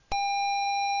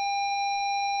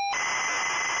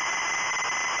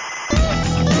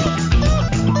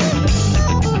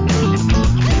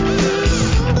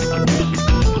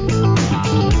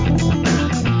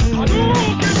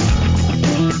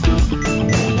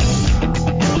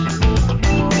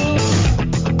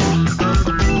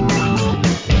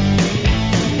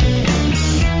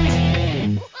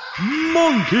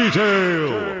Monkey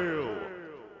Tail.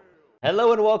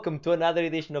 Hello and welcome to another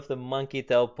edition of the Monkey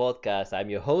Tail podcast. I'm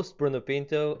your host, Bruno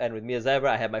Pinto, and with me as ever,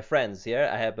 I have my friends here.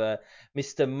 I have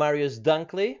Mr. Marius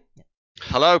Dunkley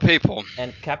Hello, people.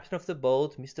 and Captain of the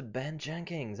Boat, Mr. Ben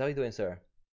Jenkins. How are you doing, sir?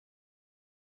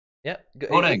 Yeah,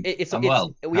 Morning. I'm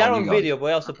well. We How are are you on guys? video, but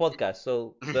we also podcast,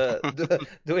 so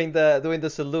doing the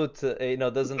salute,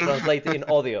 doesn't translate in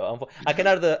audio. I can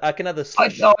add the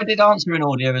slush. I did answer in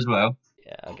audio as well.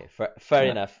 Yeah, okay, fair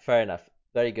Yeah. enough, fair enough.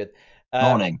 Very good.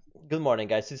 Morning. Good morning,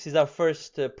 guys. This is our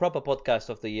first proper podcast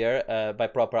of the year. By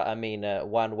proper, I mean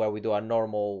one where we do our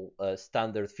normal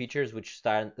standard features, which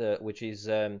is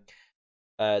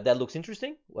that looks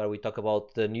interesting, where we talk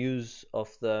about the news of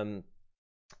the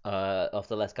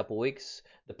last couple of weeks,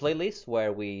 the playlist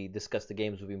where we discuss the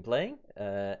games we've been playing,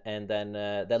 and then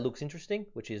that looks interesting,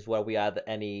 which is where we add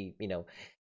any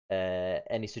It's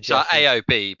our suggestions.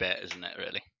 AOB bit, isn't it,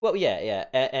 really? Well, yeah,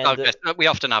 Okay, we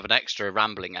often have an extra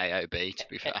rambling AOB, to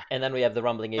be fair. and then we have the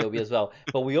rumbling AOB as well.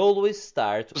 But we always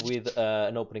start with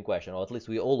an opening question, or at least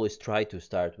we always try to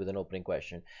start with an opening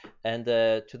question. And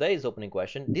today's opening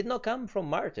question did not come from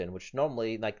Martin, which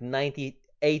normally like 98%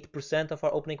 of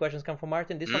our opening questions come from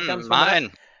Martin. This one comes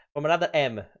Mine. from another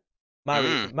M,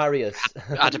 Mm. Marius.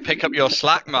 I had to pick up your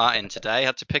slack, Martin, today.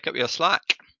 Had to pick up your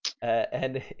slack.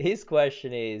 And his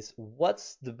question is,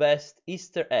 what's the best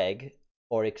Easter egg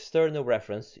or external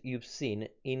reference you've seen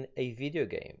in a video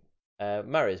game?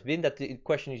 Marius, being that the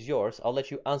question is yours, I'll let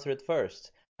you answer it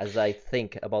first as I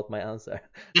think about my answer.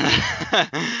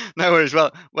 No worries.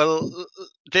 Well,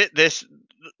 this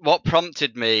what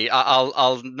prompted me.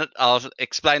 I'll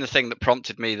explain the thing that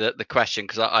prompted me the question,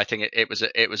 because I think it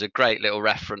was a great little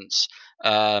reference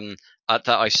that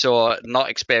I saw, not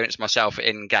experienced myself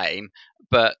in game,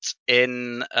 but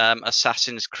in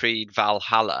Assassin's Creed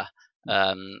Valhalla.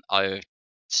 I've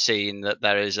seen that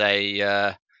there's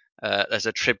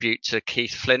a tribute to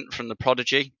Keith Flint from The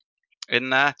Prodigy in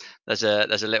there. There's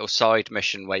a little side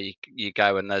mission where you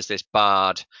go, and there's this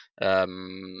bard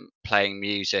playing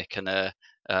music, and a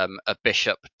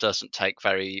bishop doesn't take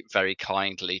very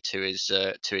kindly to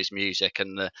his music,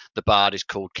 and the bard is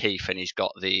called Keith, and he's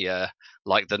got the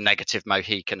like the negative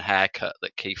Mohican haircut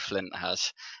that Keith Flint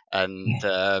has, and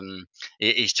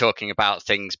he's talking about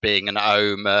things being an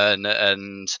omen,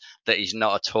 and that he's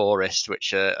not a tourist,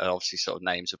 which are obviously sort of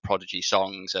names of Prodigy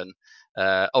songs, and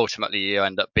ultimately you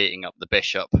end up beating up the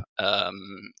bishop.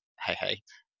 Hey hey.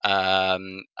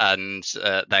 And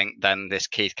then this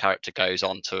Keith character goes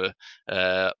on to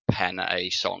pen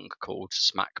a song called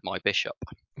 "Smack My Bishop."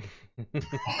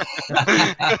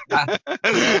 Yeah,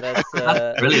 that's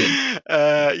Brilliant.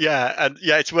 Yeah,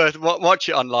 it's worth watch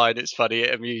it online. It's funny.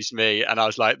 It amused me, and I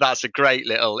was like, "That's a great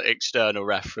little external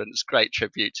reference, great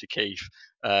tribute to Keith,"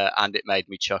 and it made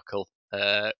me chuckle,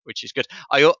 which is good.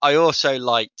 I also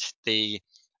liked the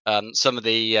some of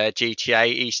the GTA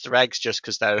Easter eggs, just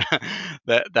because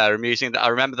they're amusing. I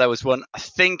remember there was one. I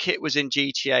think it was in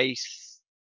GTA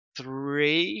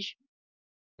 3.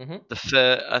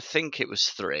 I think it was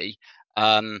 3,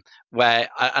 where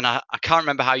I can't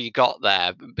remember how you got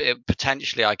there.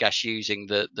 Potentially, I guess using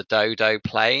the Dodo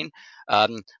plane,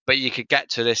 but you could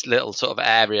get to this little sort of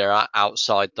area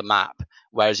outside the map.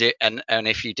 Whereas and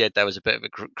if you did, there was a bit of a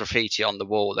graffiti on the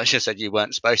wall that just said you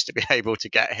weren't supposed to be able to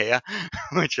get here,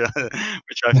 which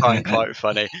I find quite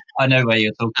funny. I know where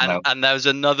you're talking about. And there was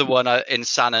another one in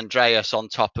San Andreas on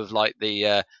top of like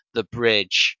the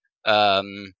bridge.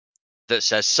 That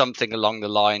says something along the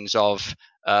lines of,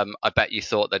 "I bet you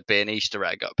thought there'd be an Easter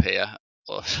egg up here,"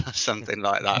 or something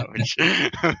like that,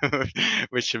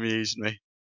 which amused me.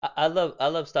 I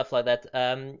love stuff like that.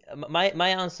 My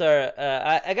answer,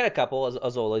 I got a couple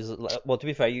as always. Well, to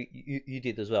be fair, you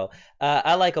did as well.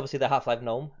 I like obviously the Half-Life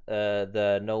gnome,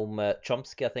 the gnome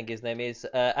Chomsky, I think his name is.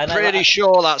 And Pretty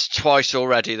sure that's twice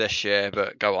already this year,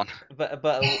 but go on. but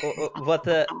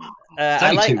It's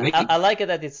only 2 weeks. I like it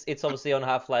that it's obviously on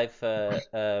Half-Life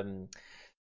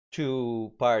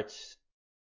 2 part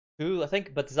 2, I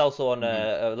think, but it's also on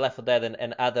Left 4 Dead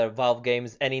and other Valve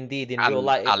games, and indeed in real And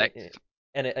life, Alex,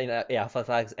 yeah, Half-Life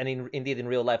Alyx, and indeed in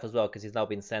real life as well, because he's now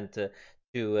been sent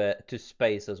to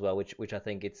space as well, which I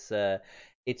think it's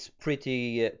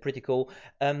pretty cool.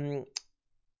 Um,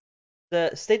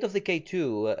 the State of Decay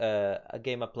 2, a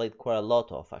game I played quite a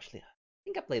lot of actually. I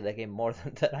think I played that game more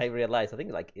than I realized. I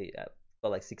think like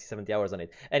got like 60, 70 hours on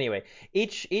it. Anyway,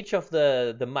 each of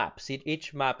the maps,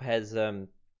 each map has 2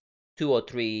 or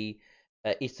 3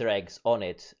 Easter eggs on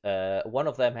it. One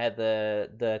of them had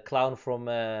the clown from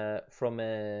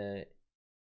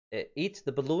Eat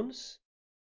the Balloons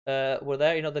were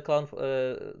there. You know, the clown from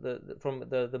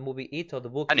the movie It, or the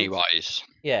book It? Pennywise.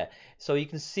 Yeah. So you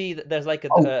can see that there's like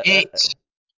It.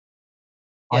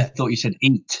 I yeah. thought you said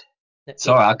Eat.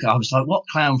 Sorry, I was like, what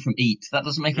clown from Eat? That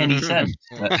doesn't make any sense.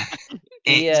 But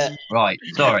It. Right.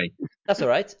 Sorry. That's all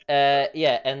right.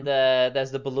 Yeah, and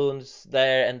there's the balloons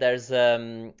there, and there's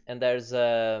the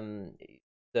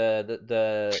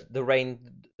rain,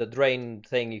 the drain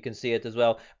thing. You can see it as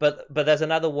well. But there's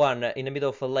another one in the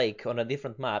middle of a lake on a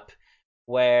different map,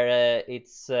 where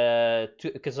it's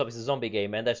because obviously it's a zombie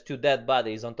game, and there's two dead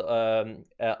bodies on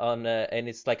and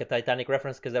it's like a Titanic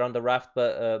reference because they're on the raft,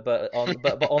 but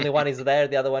only one is there,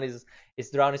 the other one is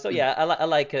drowning. So yeah, I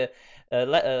like.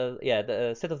 Yeah,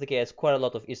 the State of Decay has quite a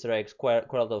lot of Easter eggs, quite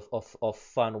a lot of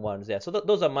fun ones. Yeah, so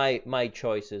those are my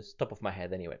choices, top of my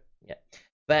head anyway. Yeah,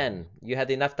 Ben, you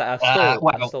had enough time.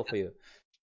 I stole for you.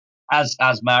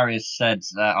 As Marius said,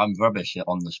 I'm rubbish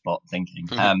on the spot thinking,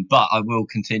 but I will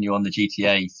continue on the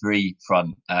GTA 3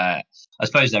 front. I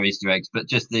suppose they're Easter eggs, but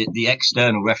just the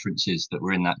external references that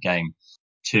were in that game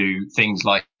to things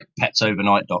like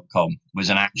petsovernight.com was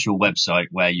an actual website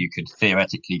where you could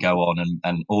theoretically go on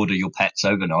and order your pets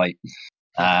overnight.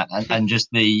 And just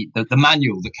the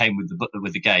manual that came with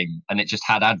the game, and it just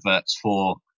had adverts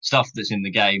for stuff that's in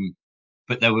the game,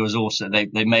 but there was also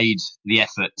they made the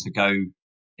effort to go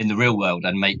in the real world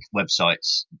and make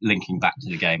websites linking back to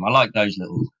the game. I like those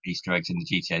little Easter eggs in the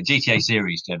GTA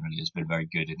series generally has been very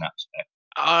good in that respect.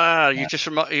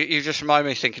 You just remind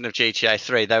me, thinking of GTA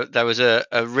 3, there was a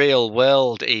real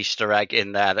world Easter egg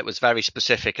in there that was very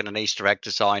specific, and an Easter egg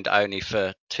designed only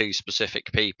for two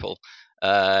specific people.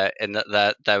 In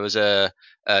that there was a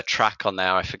track on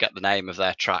there, I forget the name of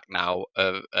their track now,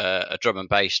 a drum and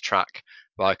bass track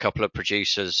by a couple of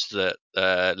producers that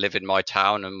live in my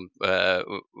town and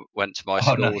went to my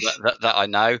school. Nice. that I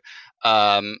know.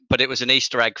 But it was an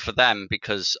Easter egg for them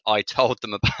because I told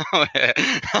them about it.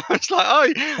 I was like,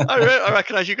 "Oh, I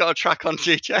recognise you got a track on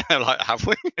GTA." I'm like, "Have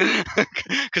we?"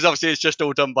 Because obviously it's just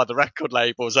all done by the record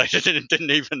labels. I didn't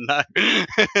even know.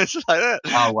 It's like that.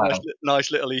 Oh wow!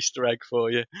 Nice little Easter egg for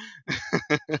you.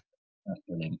 That's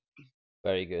brilliant.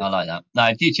 Very good. I like that. No,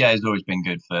 GTA has always been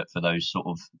good for those sort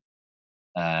of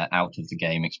out of the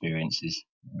game experiences.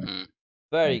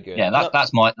 Very good. Yeah,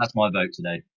 that's my vote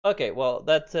today. Okay, well,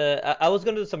 I was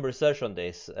going to do some research on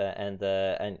this, and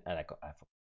I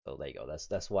so there you go.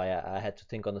 That's why I had to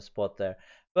think on the spot there.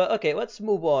 But okay, let's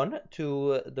move on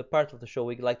to the part of the show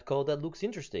we like to call That Looks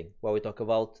Interesting, where we talk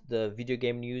about the video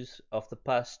game news of the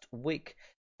past week.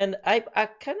 And I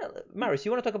kind of, Marius,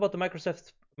 you want to talk about the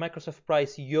Microsoft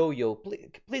price yo-yo?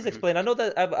 Please explain. I know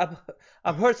that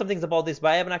I've heard some things about this, but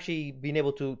I haven't actually been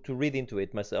able to read into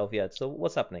it myself yet. So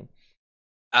what's happening?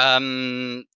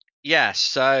 Yeah,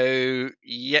 so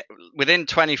within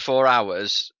 24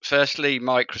 hours, firstly,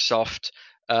 Microsoft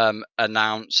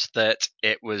announced that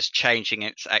it was changing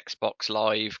its Xbox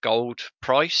Live Gold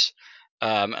price,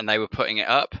 and they were putting it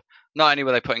up. Not only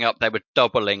were they putting it up, they were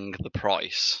doubling the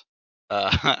price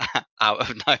out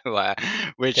of nowhere,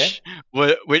 which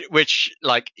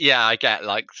like, yeah, I get,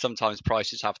 like, sometimes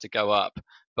prices have to go up,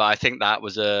 but I think that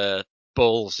was a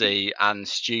ballsy and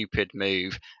stupid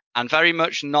move, and very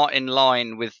much not in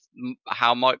line with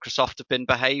how Microsoft have been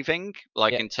behaving,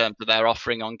 like in terms of their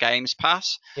offering on Games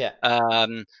Pass. Yeah.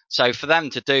 So for them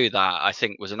to do that, I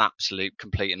think was an absolute,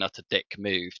 complete and utter dick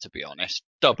move, to be honest.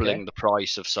 Doubling the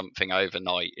price of something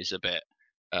overnight is a bit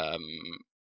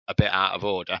out of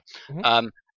order. Mm-hmm.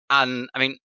 And I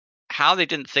mean, how they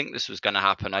didn't think this was going to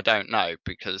happen, I don't know,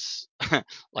 because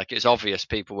like, it's obvious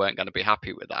people weren't going to be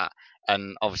happy with that,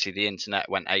 and obviously the internet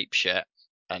went apeshit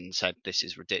and said this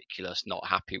is ridiculous, not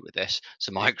happy with this.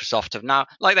 So Microsoft have now,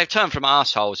 like, they've turned from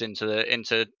assholes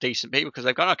into decent people, because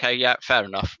they've gone, okay, yeah, fair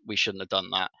enough, we shouldn't have done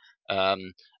that.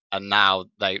 And now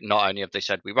they not only have they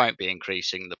said we won't be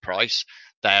increasing the price,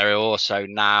 they're also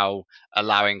now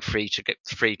allowing free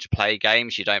to play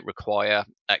games. You don't require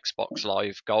Xbox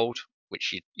Live Gold,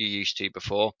 which you used to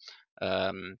before.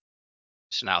 So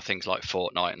now things like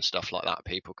Fortnite and stuff like that,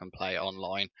 people can play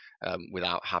online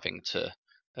without having to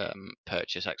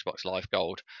purchase Xbox Live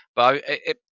Gold. But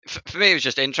for me, it was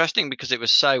just interesting because it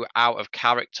was so out of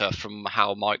character from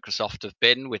how Microsoft have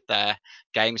been with their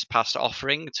Games Pass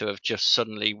offering, to have just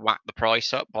suddenly whacked the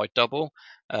price up by double.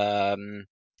 And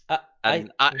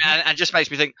just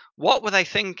makes me think, what were they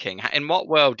thinking? In what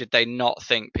world did they not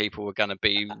think people were going to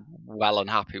be well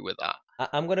unhappy with that?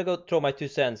 I'm going to go throw my 2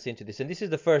 cents into this, and this is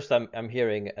the first time I'm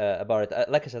hearing about it.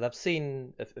 Like I said, I've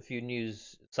seen a few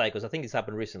news cycles. I think it's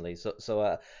happened recently.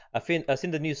 So I've seen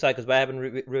the news cycles, but I haven't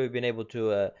really been able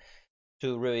to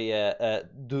to really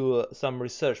do some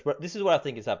research. But this is what I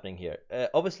think is happening here.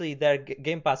 Obviously, their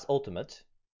Game Pass Ultimate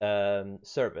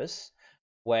service,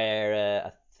 where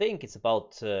I think it's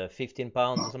about £15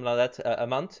 or something like that a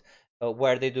month,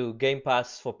 where they do Game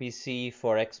Pass for PC,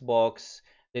 for Xbox.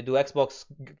 They do Xbox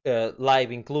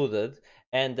Live included,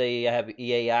 and they have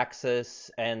EA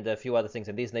Access and a few other things,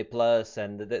 and Disney Plus,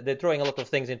 and they're throwing a lot of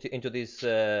things into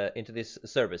this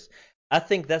service. I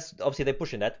think that's obviously they're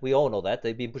pushing that. We all know that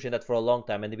they've been pushing that for a long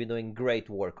time, and they've been doing great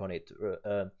work on it.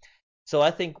 So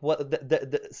I think what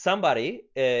somebody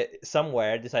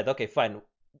somewhere decided, okay, fine,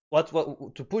 what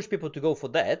to push people to go for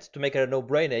that, to make it a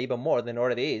no-brainer even more than it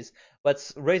already is.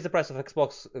 Let's raise the price of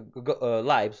Xbox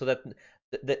Live so that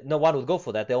no one would go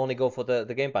for that. They only go for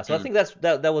the Game Pass. So I think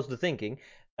that was the thinking,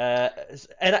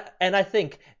 and I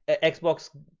think Xbox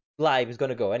Live is going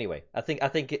to go anyway. I think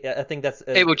that's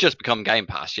it will just become Game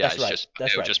Pass. Yeah, that's right.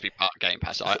 It will just be part of Game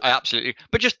Pass. I absolutely.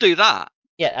 But just do that.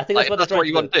 Yeah, I think that's what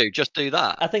you want to do. Just do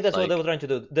that. I think that's what they were trying to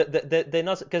do. They're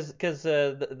not because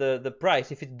the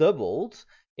price, if it doubled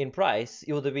in price,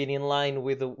 it would have been in line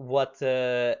with what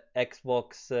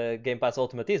Xbox Game Pass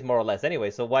Ultimate is, more or less. Anyway,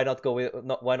 so why not go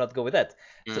with that?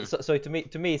 So to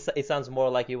me, it sounds more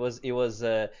like it was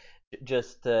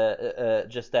just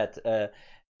that.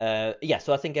 Yeah,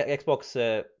 so I think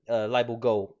Xbox Live will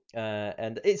go,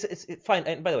 and it's fine.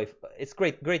 And by the way, it's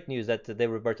great news that they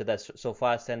reverted that so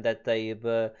fast, and that they've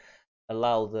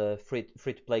allowed free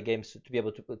to play games to be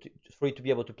able to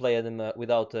play them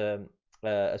without a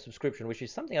subscription, which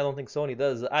is something I don't think Sony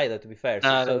does either. To be fair,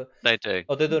 no, they do.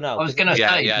 Oh, they do now. I was going to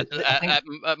say, yeah.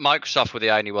 Microsoft were the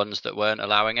only ones that weren't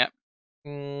allowing it.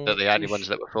 They're the only ones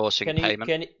that were forcing payment.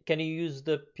 Can you use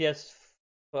the PS?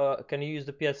 Can you use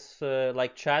the PS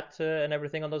like chat and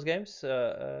everything on those games?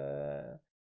 Oh,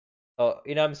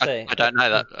 you know what I'm saying? I don't know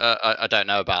that. I don't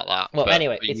know about that. Well, but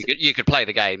anyway, you could play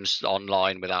the games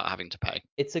online without having to pay.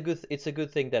 It's a good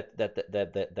thing that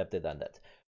they've done that.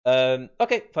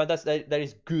 Okay, fine. That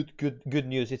is good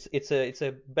news. It's a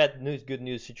bad news, good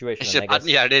news situation.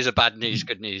 Yeah, it is a bad news,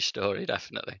 good news story,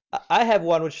 definitely. I have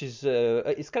one which is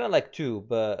it's kind of like two,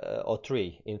 or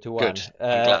three into one. Good.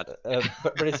 I'm glad.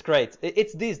 But it's great.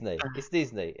 It's Disney. It's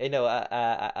Disney. You know,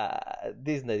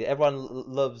 Disney. Everyone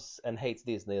loves and hates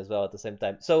Disney as well at the same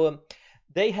time. So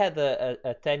they had a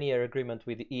 10-year agreement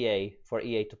with EA for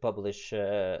EA to publish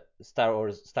Star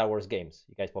Wars games.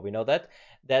 You guys probably know that.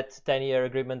 That 10-year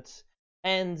agreement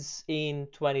ends in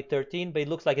 2013, but it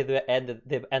looks like they've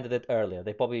ended it earlier.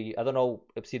 They probably, I don't know,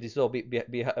 see this all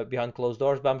behind closed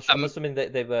doors, but I'm assuming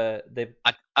that they've.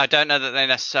 I don't know that they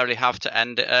necessarily have to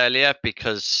end it earlier,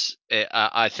 because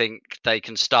I think they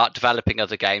can start developing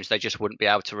other games. They just wouldn't be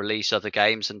able to release other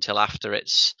games until after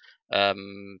it's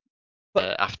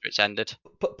ended.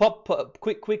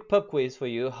 Quick pub quiz for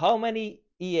you. How many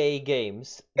EA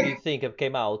games do you think have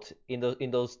came out in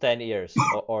those 10 years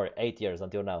or 8 years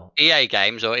until now? EA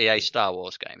games or EA Star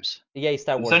Wars games? EA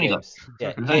Star Wars games.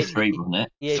 It was only 3, wasn't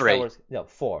it? EA 3. Star Wars. No,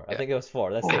 4. Yeah. I think it was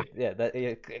 4. That's 4. It. Yeah,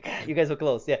 you guys were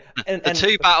close. Yeah. And the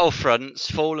 2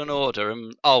 Battlefronts, Fallen Order,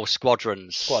 and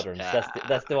Squadrons. Squadrons. Yeah.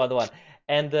 That's the one.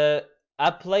 And I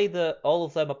played all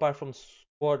of them apart from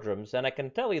Squadrons, and I can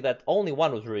tell you that only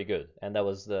one was really good, and that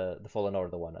was the Fallen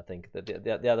Order one. I think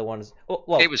the other ones.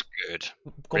 Well, it was good.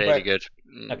 Really good.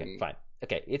 Okay, fine.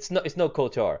 Okay, it's no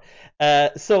KOTOR.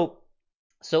 So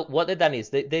what they've done is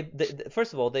they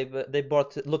first of all they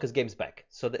brought Lucas Games back.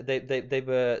 So they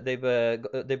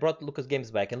brought Lucas Games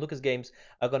back, and Lucas Games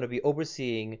are going to be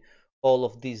overseeing all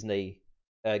of Disney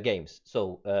games.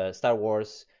 So Star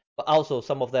Wars, but also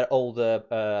some of their old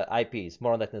IPs.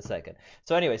 More on that in a second.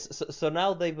 So anyways, so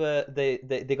now they're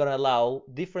gonna allow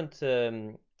different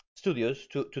studios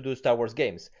to do Star Wars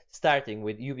games, starting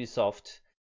with Ubisoft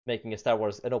making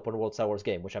an open world Star Wars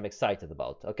game, which I'm excited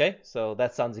about. Okay, so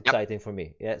that sounds exciting for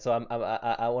me. Yeah, so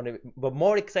I want to, but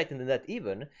more exciting than that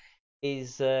even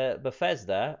is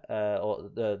Bethesda, or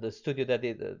the studio that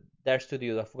did their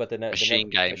studio. I forgot the name. Machine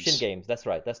Games. Machine Games. That's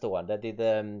right. That's the one that did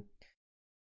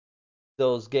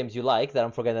those games you like that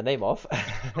I'm forgetting the name of.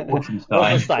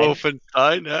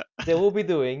 Wolfenstein. Yeah. They will be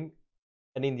doing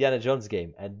an Indiana Jones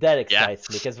game, and that excites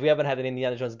me because we haven't had an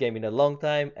Indiana Jones game in a long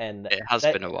time, and it has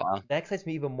been a while. That excites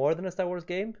me even more than a Star Wars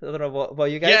game. I don't know about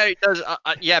you guys. Yeah, it does.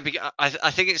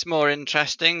 I think it's more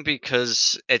interesting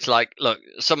because it's like, look,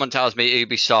 someone tells me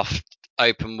Ubisoft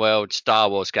open world Star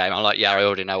Wars game. I'm like, yeah, I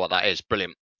already know what that is.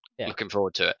 Brilliant. Yeah. Looking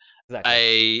forward to it.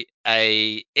 Exactly.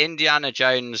 A Indiana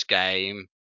Jones game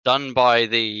done by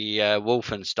the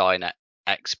Wolfenstein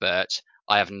experts.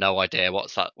 I have no idea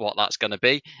what that's going to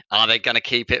be. Are they going to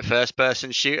keep it first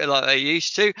person shooter like they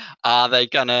used to? Are they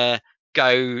going to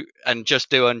go and just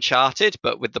do Uncharted,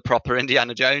 but with the proper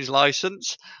Indiana Jones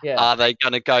license? Yeah. Are they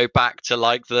going to go back to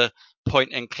like the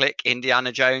point and click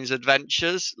Indiana Jones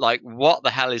adventures? Like, what the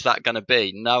hell is that going to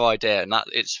be? No idea, and that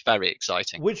it's very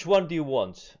exciting. Which one do you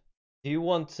want? Do you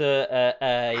want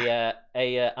a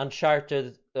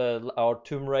Uncharted or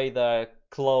Tomb Raider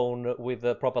clone with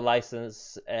a proper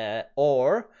license,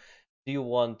 or do you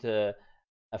want a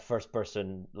first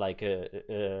person like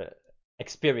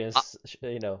experience?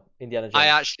 Indiana I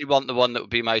Jones. actually want the one that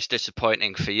would be most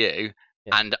disappointing for you,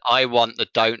 Yeah. and I want the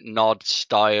Don't Nod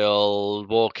style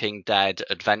Walking Dead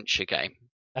adventure game.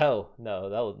 Oh no,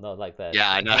 that would not like that. Yeah,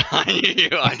 I know. I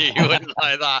knew you wouldn't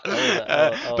like that.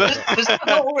 Does that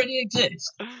not already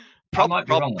exist? I might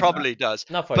be wrong on that. Probably does.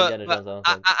 Not for But, Indiana but Jones,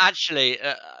 I don't think. actually,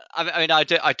 I mean,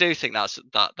 I do think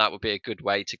that would be a good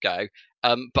way to go.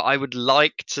 But I would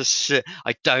like to see.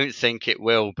 I don't think it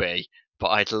will be, but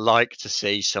I'd like to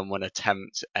see someone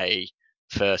attempt a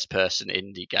first-person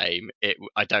indie game.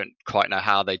 I don't quite know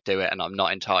how they do it, and I'm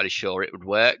not entirely sure it would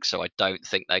work. So I don't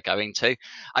think they're going to.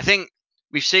 I think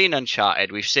we've seen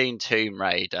Uncharted, we've seen Tomb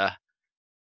Raider.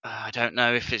 I don't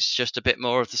know if it's just a bit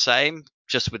more of the same,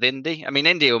 just with indie. I mean,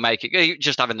 indie will make it good.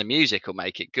 Just having the music will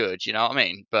make it good. You know what I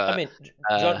mean? But I mean,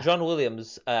 John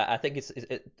Williams. I think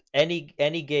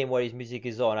any game where his music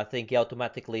is on. I think he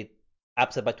automatically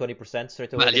ups it by 20%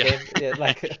 straight away. Well, The yeah. game, yeah,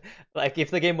 like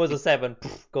if the game was a 7,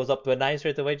 goes up to a 9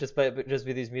 straight away just with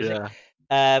his music. Yeah.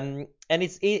 And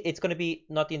it's gonna be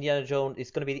not Indiana Jones. It's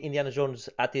gonna be Indiana Jones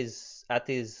at his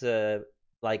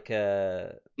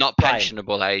Not prime.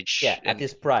 pensionable age. Yeah, at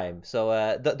his prime.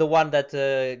 So the one that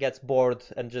gets bored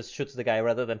and just shoots the guy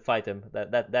rather than fight him.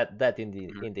 That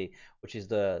indie, which is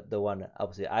the one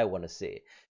obviously I want to see.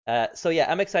 So yeah,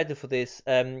 I'm excited for this.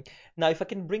 Now, if I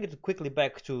can bring it quickly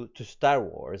back to Star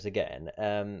Wars again.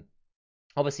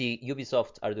 Obviously,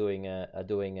 Ubisoft are doing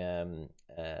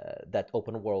that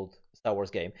open world Star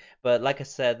Wars game, but like I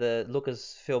said,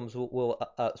 Lucas Games will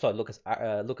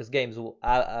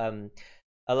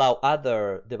allow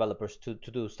other developers to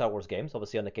do Star Wars games,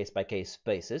 obviously on a case by case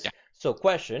basis. Yeah. So,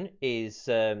 question is,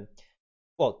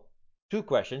 two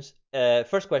questions.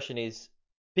 First question is,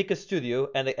 pick a studio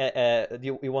and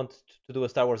you want to do a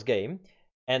Star Wars game,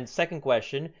 and second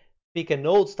question, pick an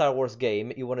old Star Wars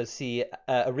game you want to see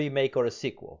a remake or a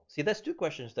sequel. See, that's two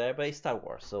questions there, but it's Star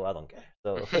Wars, so I don't care.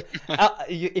 So,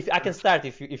 if I can start,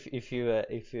 if you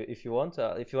want,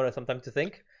 if you want some time to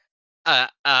think.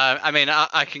 I mean,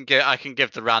 I can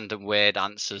give the random weird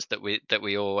answers that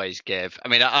we always give. I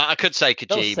mean, I could say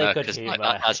Kojima because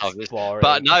that's obvious,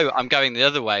 but no, I'm going the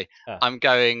other way. I'm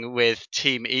going with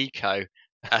Team Eco.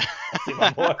 I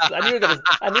knew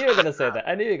you were gonna say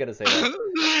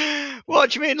that. What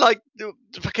do you mean, like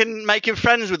fucking making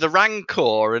friends with the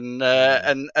Rancor and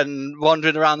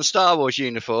wandering around the Star Wars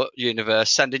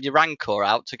universe, sending your Rancor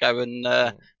out to go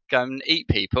and eat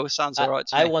people? Sounds alright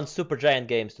to me. I want Supergiant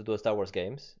Games to do Star Wars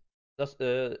games. Is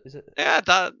it? Yeah,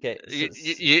 that. Okay.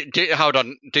 Hold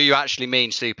on. Do you actually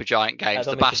mean Supergiant Games,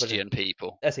 the Bastion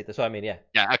people? That's it. That's what I mean. Yeah.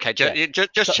 Yeah. Okay.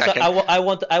 Just checking. So I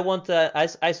want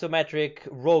isometric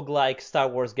roguelike Star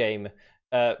Wars game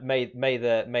made by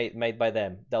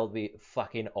them. That would be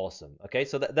fucking awesome. Okay,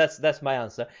 so that's my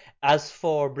answer. As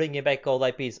for bringing back old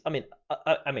IPs, I mean,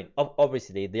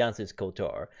 obviously the answer is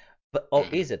KOTOR, but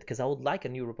is it? Because I would like a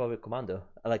New Republic Commando,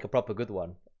 like a proper good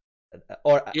one.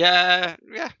 Or yeah.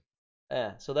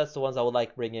 So that's the ones I would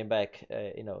like bringing back.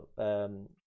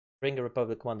 Bring a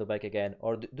Republic Commando back again,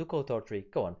 or do KOTOR 3.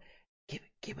 Go on, give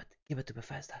it to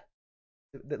Bethesda.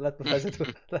 Let Bethesda do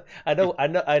it. I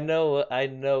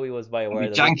know he was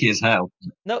BioWare. Janky as hell.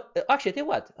 No, actually, tell you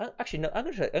what. Actually, no. I'm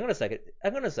gonna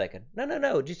second.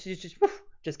 No. Just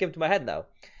give it to my head now.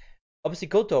 Obviously,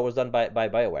 KOTOR was done by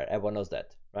BioWare. Everyone knows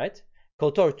that, right?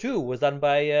 KOTOR 2 was done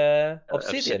by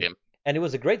Obsidian, and it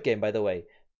was a great game, by the way.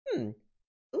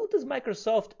 Who does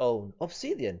Microsoft own?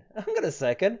 Obsidian. I'm gonna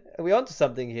second. Are we onto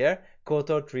something here?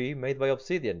 KOTOR 3 made by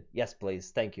Obsidian. Yes,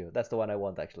 please. Thank you. That's the one I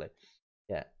want, actually.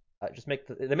 Yeah. Just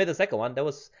they made the second one. That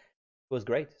was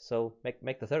great. So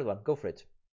make the third one. Go for it.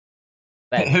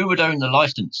 Who would own the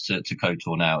license to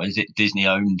KOTOR now? Is it Disney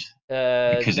owned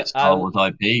because it's Star Wars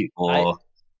IP, or?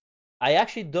 I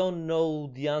actually don't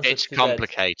know the answer. It's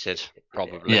complicated,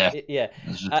 probably. Yeah. Yeah.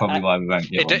 This is probably why we won't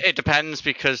get one. It depends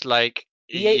because, like,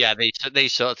 yeah,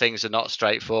 these sort of things are not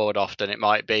straightforward. Often it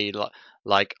might be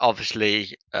like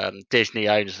obviously Disney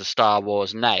owns the Star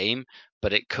Wars name,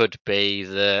 but it could be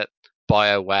that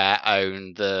BioWare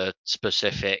own the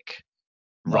specific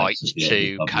rights of the Old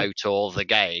to Republic. KOTOR the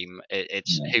game,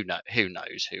 it's Yeah. who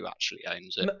knows who actually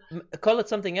owns it. Call it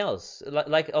something else.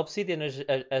 Like Obsidian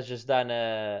has just done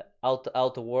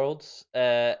Outer Worlds,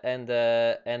 and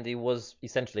it was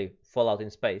essentially Fallout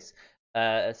in space.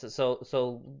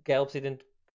 So get Obsidian,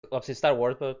 obviously Star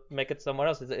Wars, but make it somewhere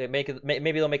else. Make it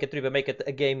maybe don't make it 3, but make it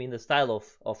a game in the style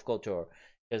of KOTOR,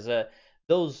 because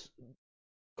those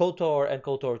KOTOR and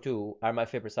KOTOR 2 are my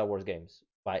favorite Star Wars games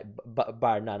by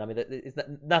bar none. I mean,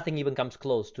 nothing even comes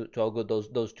close to how good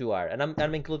those two are, and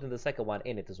I'm including the second one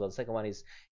in it as well. The second one is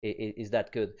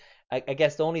that good. I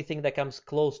guess the only thing that comes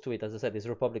close to it, as I said, is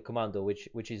Republic Commando,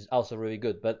 which is also really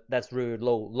good, but that's really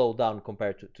low down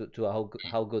compared to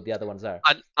how good the other ones are.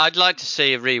 I'd like to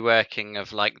see a reworking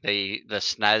of like the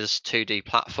SNES 2D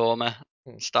platformer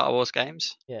Star Wars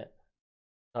games. Yeah,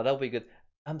 no, that would be good.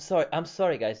 I'm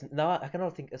sorry, guys. Now I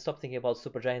cannot stop thinking about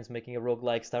Supergiants making a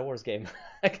roguelike Star Wars game.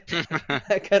 I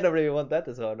kind of really want that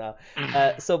as well now.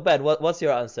 So Ben, what's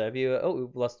your answer? Have you? Oh, we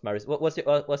lost Maris. What's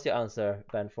your answer,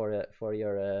 Ben, for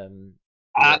your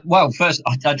Well, first,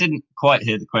 I didn't quite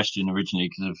hear the question originally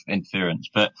because of interference,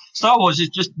 but Star Wars is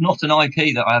just not an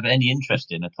IP that I have any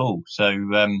interest in at all. So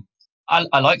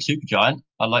I like Supergiant,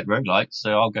 I like roguelikes,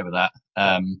 so I'll go with that.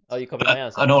 Oh, you copied my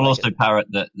answer. And I I'll like also it. parrot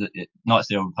that Knights of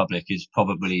the Old Republic is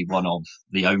probably one of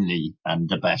the only and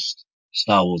the best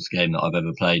Star Wars game that I've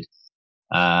ever played.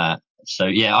 So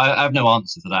yeah, I have no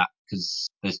answer for that because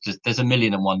there's a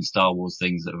million and one Star Wars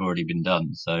things that have already been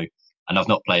done. So, and I've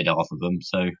not played half of them,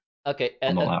 so Okay,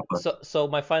 I'm not that far. so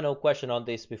my final question on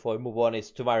this before we move on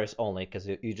is to Marius only, because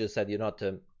you just said you're not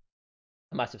a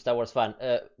massive Star Wars fan.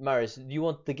 Marius, do you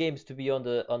want the games to be on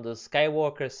the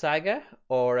Skywalker saga,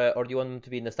 or do you want them to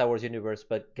be in the Star Wars universe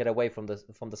but get away from the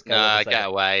Skywalker No, saga? get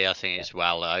away. I think Yeah. it's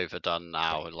well overdone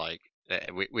now. Like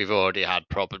we've already had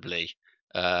probably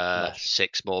Much.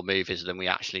 6 more movies than we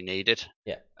actually needed.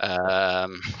 Yeah.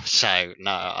 So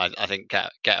no, I think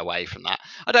get away from that.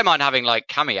 I don't mind having like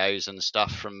cameos and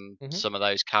stuff from some of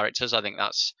those characters. I think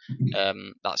that's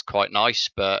quite nice,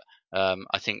 but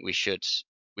I think we should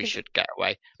get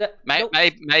away.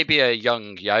 Maybe a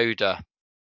young Yoda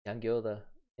Young Yoda.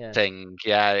 Yeah. thing.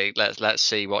 Yeah, let's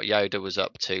see what Yoda was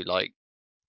up to like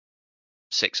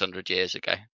 600 years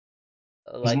ago.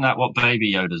 Isn't that what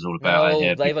Baby Yoda's all about? I No,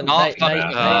 hear not even people talking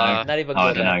about. not even I go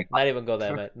don't there. know. Not even go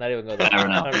there, mate. Not even go there. Fair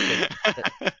enough. Honestly,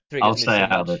 that I'll triggers me stay so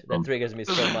out of much. this That one. triggers me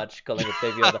so much calling it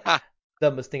Baby Yoda.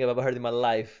 Dumbest thing I've ever heard in my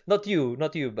life. Not you,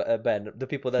 Ben. The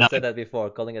people that No. said that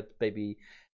before, calling it Baby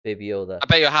Yoda. I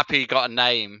bet you're happy you got a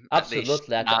name. Absolutely. At least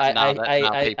now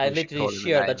I people should literally call him a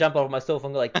cheered. I name. jump off my sofa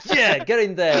and go like, yeah, get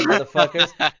in there,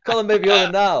 motherfuckers. Call him Baby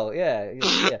Yoda now. Yeah.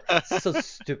 So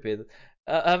stupid.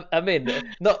 I mean,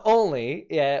 not only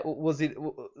was it,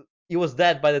 he was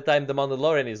dead by the time the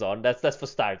Mandalorian is on. That's for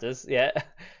starters. Yeah.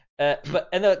 But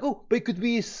and they're like, oh, but it could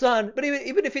be his son. But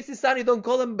even if it's his son, you don't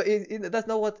call him. That's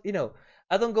not what you know.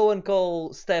 I don't go and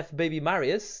call Steph Baby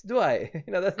Marius, do I?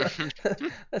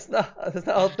 That's not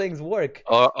how things work.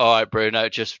 All right, Bruno,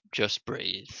 just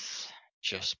breathe.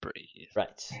 Just breathe.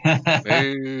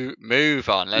 Right. Move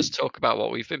on. Let's talk about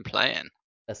what we've been playing.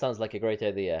 That sounds like a great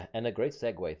idea and a great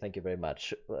segue. Thank you very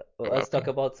much. Let's welcome. talk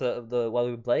about what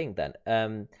we've been playing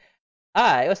then.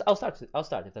 I'll start. I'll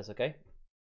start if that's okay.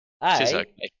 This is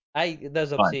okay.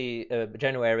 There's obviously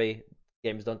January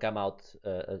games don't come out.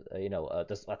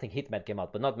 I think Hitman came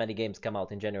out, but not many games come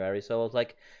out in January. So I was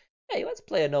like, hey, let's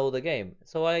play another game.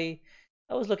 So I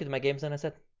was looking at my games and I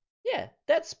said, yeah,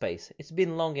 Dead Space. It's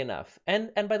been long enough.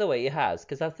 And by the way, it has,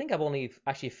 because I think I've only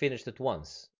actually finished it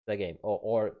once, the game.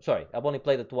 Or sorry, I've only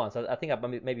played it once. I think I've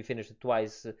maybe finished it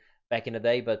twice back in the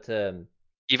day, but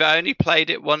You've only played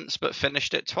it once but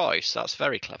finished it twice. That's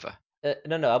very clever.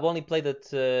 no, I've only played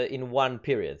it in one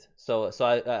period. So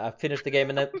I finished the game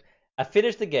and then I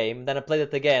finished the game, then I played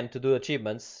it again to do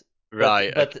achievements.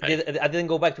 Right. But Okay. I didn't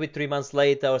go back to it 3 months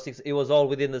later or 6. It was all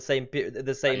within the same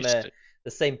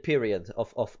the same period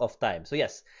of time. So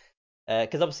yes,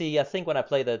 because obviously I think when I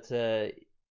played it,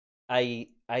 I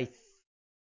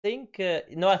think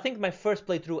no, I think my first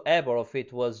playthrough ever of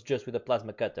it was just with a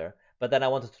plasma cutter. But then I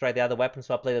wanted to try the other weapons,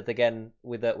 so I played it again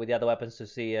with the other weapons to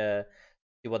see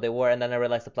what they were, and then I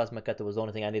realized the plasma cutter was the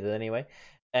only thing I needed anyway.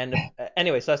 And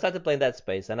anyway, so I started playing Dead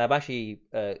Space, and I've actually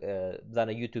done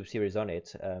a YouTube series on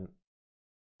it.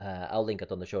 I'll link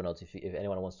it on the show notes if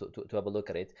anyone wants to have a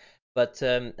look at it. But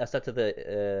I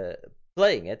started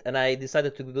playing it, and I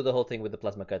decided to do the whole thing with the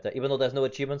plasma cutter, even though there's no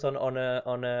achievements on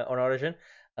Origin.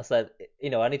 I said,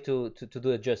 I need to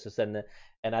do it justice, and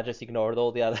I just ignored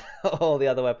all the other all the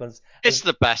other weapons. It's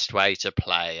the best way to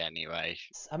play anyway.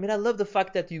 I mean, I love the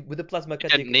fact that with the plasma You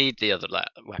cutter, don't need the other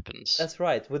weapons. that's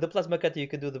right. With the plasma cutter, you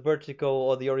can do the vertical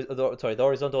or the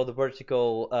horizontal or the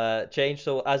vertical change.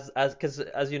 So because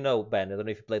as you know, Ben, I don't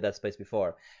know if you played that space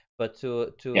before, but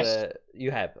Yes. you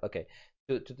have, okay.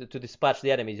 To dispatch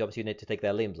the enemies, obviously you need to take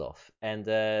their limbs off, and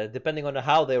depending on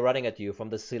how they're running at you from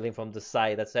the ceiling, from the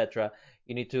side, etc.,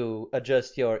 you need to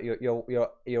adjust your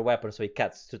weapon so it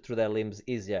cuts through their limbs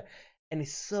easier, and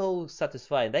it's so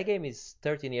satisfying. That game is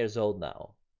 13 years old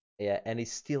now, yeah, and it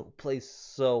still plays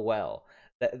so well.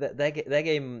 That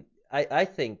game, I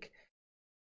think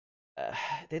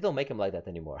they don't make them like that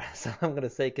anymore. So I'm gonna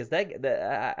say because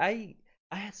I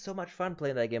had so much fun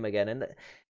playing that game again,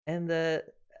 and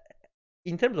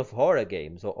in terms of horror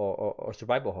games or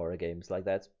survival horror games like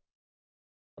that,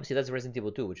 obviously that's Resident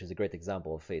Evil 2, which is a great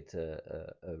example of it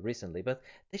recently, but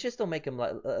they just don't make them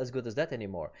as good as that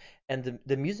anymore. And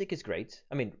the music is great.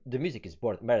 I mean, the music is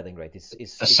better than great. The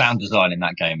sound design in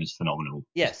that game is phenomenal,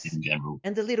 just Yes, in general.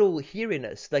 and the little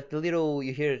heariness, like the little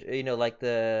you hear, like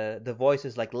the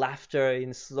voices, like laughter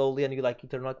in slowly, and you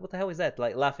turn like, what the hell is that?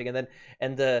 Like laughing, and then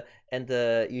and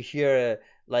you hear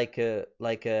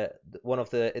one of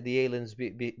the aliens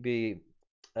be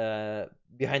uh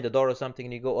behind the door or something,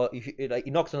 and you go, like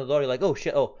he knocks on the door, you're like, oh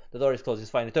shit, oh the door is closed,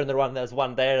 it's fine. You turn around, there's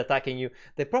one there attacking you.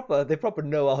 They proper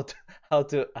know how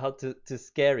to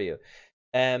scare you.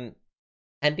 Um,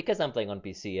 and because I'm playing on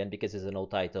PC and because it's an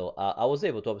old title, I was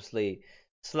able to obviously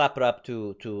slap it up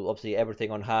to obviously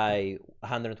everything on high,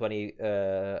 120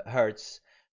 hertz,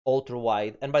 ultra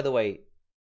wide. And by the way,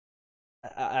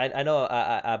 I know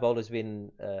I've always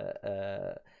been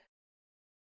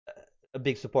a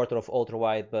big supporter of ultra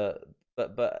wide, but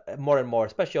more and more,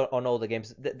 especially on older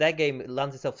games, that game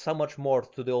lends itself so much more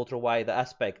to the ultra wide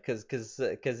aspect because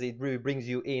it really brings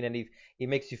you in, and it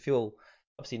makes you feel,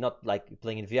 obviously not like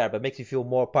playing in VR, but makes you feel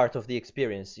more part of the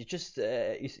experience. You just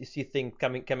you see things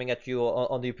coming at you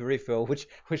on the peripheral, which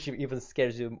even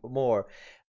scares you more.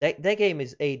 That game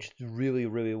is aged really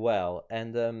really well,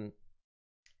 and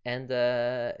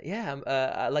yeah,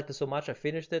 I liked it so much. I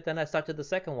finished it and I started the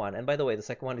second one. And by the way, the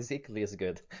second one is equally as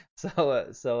good.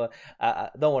 So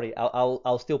don't worry,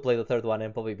 I'll still play the third one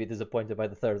and probably be disappointed by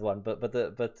the third one. But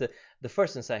the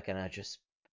first and second are just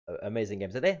amazing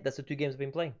games. And that's the two games I've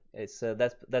been playing. It's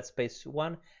that's Space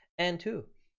 1 and 2.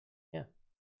 Yeah,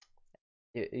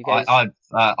 you guys.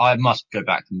 I must go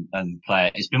back and play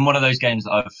it. It's been one of those games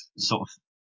that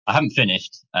I haven't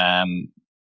finished,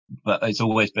 but it's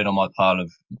always been on my pile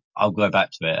of I'll go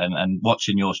back to it. And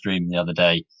watching your stream the other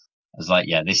day, I was like,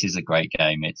 yeah, this is a great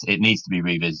game. It needs to be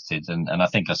revisited. And I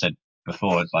think I said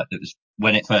before, it's like it was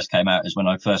when it first came out is when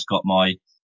I first got my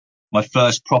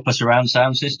first proper surround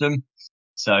sound system.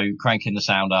 So cranking the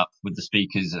sound up with the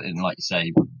speakers, and like you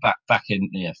say, back in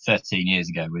 13 years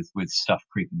ago, with stuff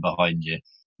creeping behind you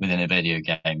within a video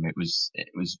game, it was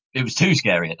too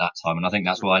scary at that time, and I think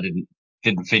that's why I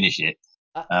didn't finish it.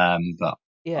 Uh, But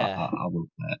yeah, I will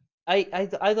play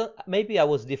it. I don't. Maybe I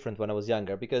was different when I was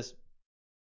younger because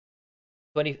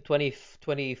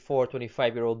 24,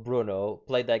 25-year-old Bruno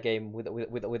played that game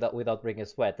without breaking a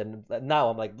sweat, and now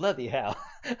I'm like, bloody hell,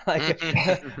 like,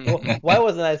 why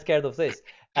wasn't I scared of this?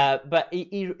 But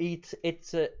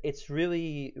it's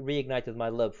really reignited my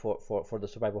love for the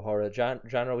survival horror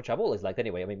genre, which I've always liked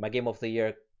anyway. I mean, my game of the year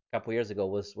a couple years ago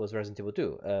was Resident Evil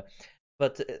 2.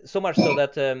 But so much so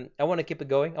that I want to keep it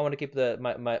going. I want to keep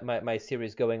my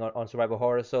series going on survival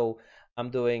horror. So I'm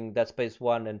doing Dead Space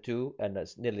 1 and 2, and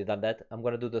it's nearly done that. I'm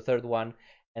gonna do the third one,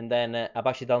 and then I've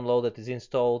actually downloaded it, is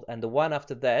installed, and the one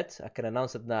after that, I can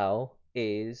announce it now,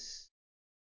 is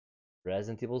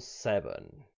Resident Evil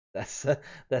 7. That's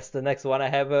that's the next one I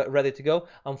have ready to go.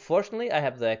 Unfortunately, I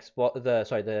have the Xbox,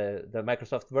 the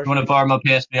Microsoft You version, want to which borrow my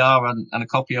PSVR and a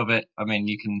copy of it? I mean,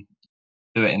 you can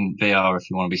do it in VR if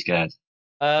you want to be scared.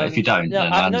 But if you don't, no,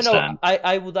 then I no, understand.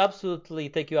 I would absolutely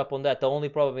take you up on that. The only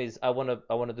problem is I wanna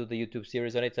do the YouTube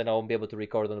series on it, and I won't be able to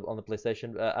record on the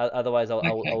PlayStation. Otherwise,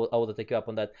 Okay. I would take you up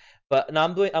on that. But now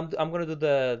I'm gonna do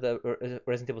the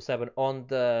Resident Evil 7 on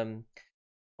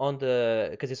the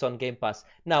because it's on Game Pass.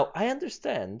 Now I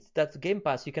understand that Game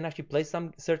Pass you can actually play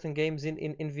some certain games in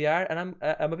VR, and I'm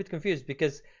a bit confused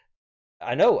because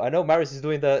I know Marius is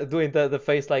doing the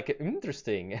face like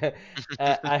interesting.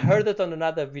 I heard it on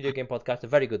another video game podcast, a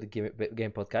very good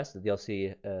game podcast, the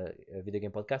DLC video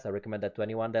game podcast. I recommend that to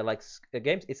anyone that likes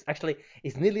games.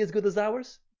 It's nearly as good as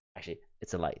ours. Actually,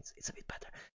 it's a lie. It's a bit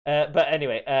better. But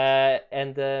anyway,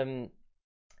 and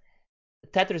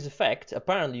Tetris Effect.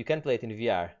 Apparently, you can play it in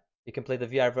VR. You can play the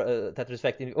VR Tetris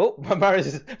Effect. Oh, Marius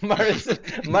is on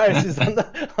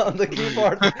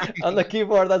the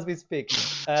keyboard as we speak.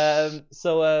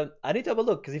 So I need to have a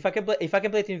look, because if I can play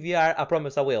it in VR, I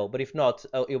promise I will. But if not,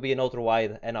 it'll be an ultra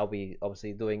wide, and I'll be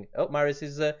obviously doing. Oh, Marius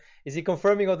is he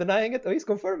confirming or denying it? Oh, he's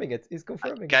confirming it. He's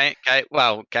confirming it.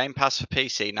 Game Pass for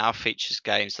PC now features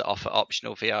games that offer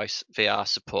optional VR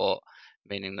support,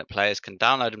 meaning that players can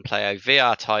download and play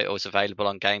VR titles available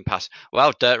on Game Pass.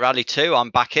 Well, Dirt Rally 2,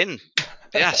 I'm back in.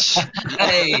 Yes.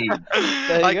 Hey,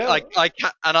 There you go.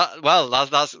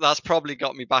 That's probably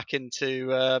got me back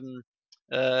into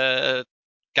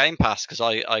Game Pass, because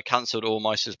I cancelled all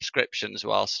my subscriptions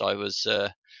whilst I was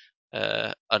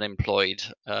unemployed.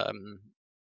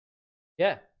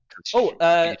 Yeah. Oh, you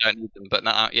don't need them, but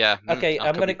now, yeah. okay,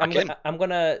 I'll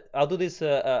do this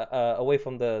away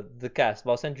from the cast,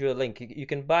 but I'll send you a link. You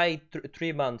can buy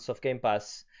 3 months of Game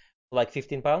Pass for like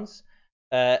 £15,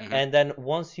 and then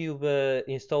once you've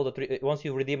installed once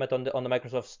you redeem it on the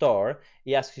Microsoft Store,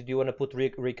 he asks you, do you want to put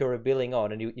recurring billing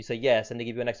on, and you say yes, and they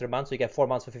give you an extra month, so you get 4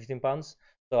 months for £15.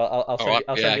 So I'll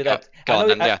send you that.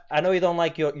 I know you don't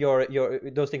like your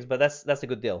those things, but that's a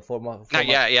good deal. 4 months.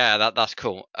 That's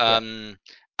cool.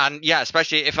 And yeah,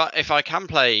 especially if I can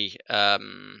play.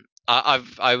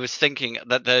 I was thinking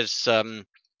that there's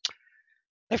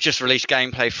they've just released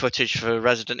gameplay footage for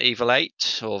Resident Evil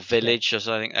 8, or Village, as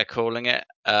I think they're calling it.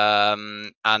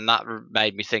 And that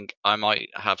made me think I might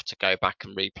have to go back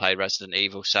and replay Resident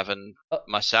Evil 7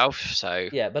 myself. So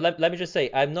yeah, but let me just say,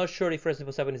 I'm not sure if Resident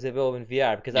Evil 7 is available in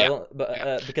VR, because I don't.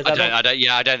 But because I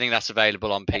don't think that's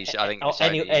available on PC. I think it's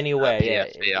only anywhere.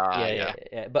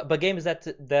 PSVR. But games that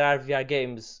there are VR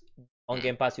games on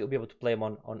Game Pass, you'll be able to play them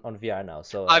on VR now.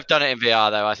 So I've done it in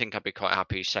VR though. I think I'd be quite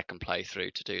happy second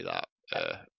playthrough to do that.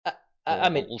 I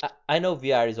mean, I know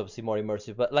VR is obviously more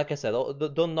immersive, but like I said,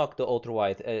 don't knock the ultra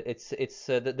wide. It's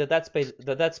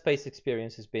the Dead Space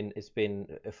experience has been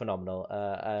phenomenal.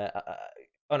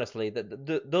 Honestly,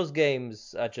 those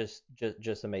games are just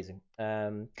amazing.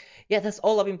 Yeah, that's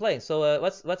all I've been playing. So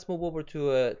let's move over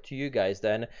to you guys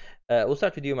then. We'll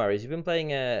start with you, Marius. You've been playing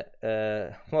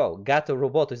Gato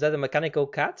Roboto. Is that a mechanical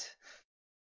cat?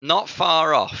 Not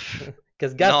far off.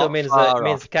 Because gato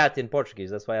means cat in Portuguese.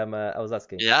 That's why I was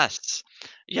asking. Yes.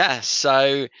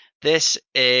 So this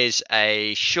is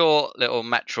a short little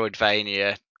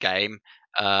Metroidvania game.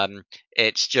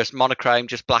 It's just monochrome,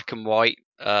 just black and white.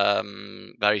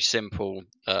 Very simple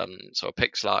sort of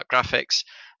pixel art graphics.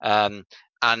 And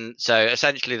so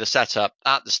essentially the setup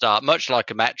at the start, much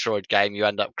like a Metroid game, you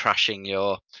end up crashing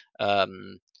your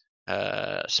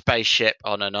spaceship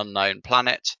on an unknown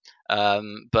planet.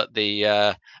 But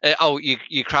you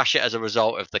crash it as a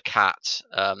result of the cat.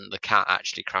 The cat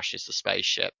actually crashes the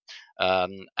spaceship,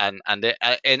 and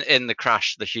in the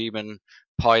crash, the human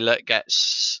pilot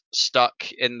gets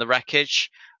stuck in the wreckage.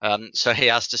 So he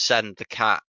has to send the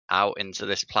cat out into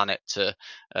this planet to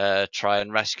try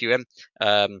and rescue him.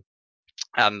 And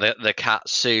the cat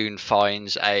soon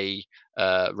finds a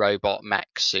robot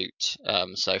mech suit.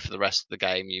 So for the rest of the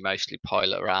game, you mostly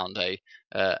pilot around a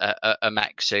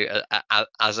mech suit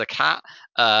as a cat.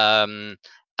 And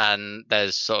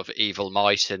there's sort of evil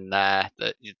mice in there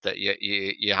that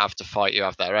you have to fight. You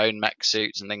have their own mech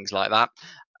suits and things like that.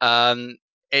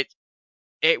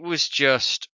 It was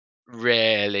just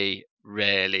really,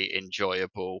 really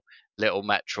enjoyable little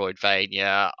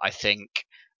Metroidvania. I think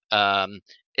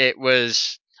it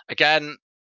was, again,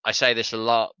 I say this a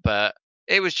lot, but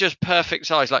it was just perfect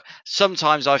size. Like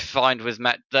sometimes I find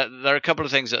that there are a couple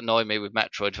of things that annoy me with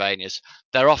Metroidvanias.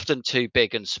 They're often too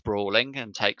big and sprawling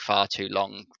and take far too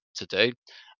long to do,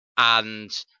 and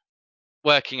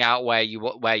working out where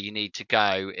you need to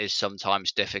go is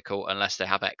sometimes difficult unless they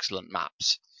have excellent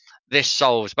maps. This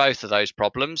solves both of those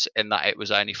problems in that it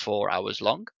was only 4 hours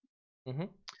long.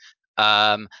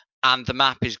 And the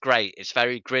map is great. It's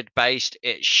very grid based.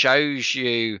 It shows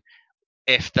you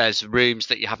if there's rooms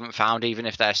that you haven't found, even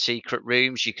if they're secret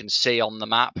rooms, you can see on the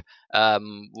map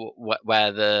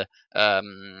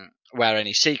where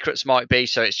any secrets might be.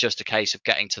 So it's just a case of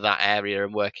getting to that area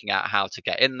and working out how to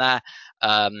get in there.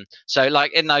 So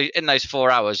like in those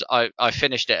 4 hours, I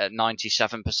finished it at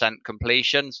 97%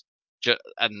 completion.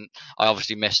 And I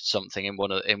obviously missed something in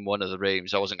one of the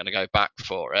rooms. I wasn't going to go back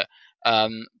for it.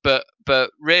 But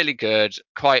really good,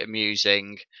 quite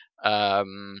amusing.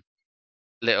 Little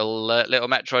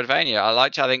Metroidvania. I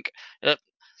liked it. I think there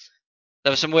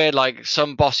was some weird, like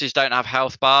some bosses don't have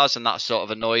health bars, and that sort of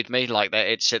annoyed me. Like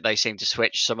they seemed to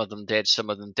switch. Some of them did,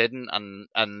 some of them didn't, and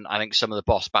I think some of the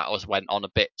boss battles went on a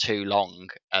bit too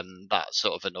long, and that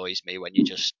sort of annoys me when you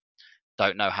just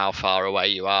don't know how far away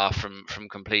you are from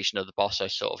completion of the boss. I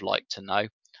sort of like to know.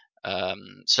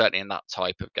 certainly in that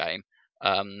type of game.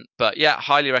 But yeah,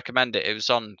 highly recommend it. It was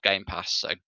on Game Pass, so.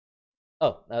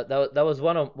 Oh, that was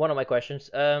one of my questions.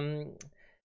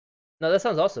 No, that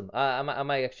sounds awesome. I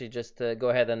might actually just go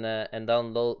ahead and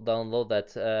download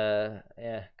that.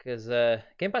 Yeah, because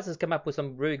Game Pass has come up with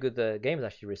some really good games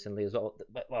actually recently as well.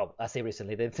 But, well, I say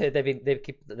recently.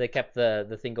 They kept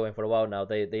the thing going for a while now.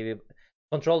 They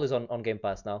Control is on Game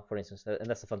Pass now, for instance, and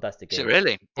that's a fantastic Is it game.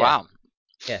 really? Yeah. Wow.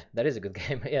 Yeah, that is a good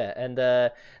game. Yeah, and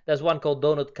there's one called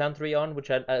Donut Country on,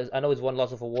 which I know has won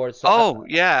lots of awards. So Oh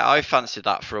yeah, I fancied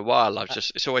that for a while.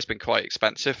 It's always been quite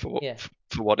expensive for yeah.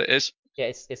 for what it is.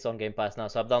 Yeah, it's on Game Pass now,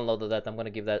 so I've downloaded that. I'm gonna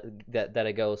give that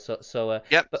a go.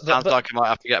 Yep, but sounds like I might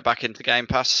have to get back into Game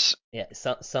Pass. yeah,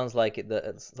 sounds like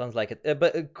it. Sounds like it.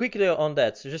 But quickly on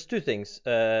that, so just two things.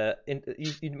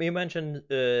 You mentioned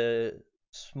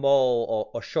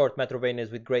small or short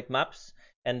Metroidvanias with great maps,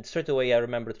 and straight away I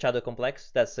remembered Shadow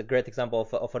Complex. That's a great example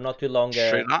of a not too long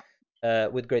True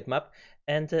that. with great map.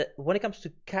 And when it comes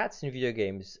to cats in video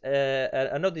games,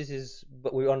 I know this is,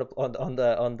 but we're on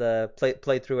the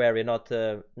playthrough area, not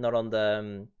on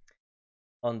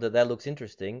the that looks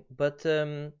interesting. But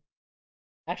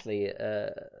actually, I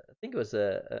think it was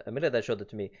Amelia that showed it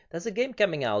to me. There's a game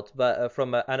coming out, but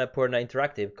from Annapurna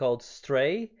Interactive called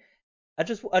Stray.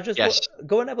 Yes.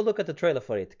 Go and have a look at the trailer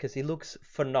for it because it looks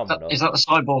phenomenal. Is that the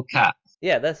cyborg cat?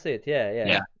 Yeah, that's it. Yeah.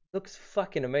 Yeah. Looks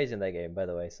fucking amazing, that game, by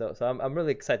the way. So I'm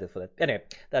really excited for that. Anyway,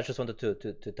 I just wanted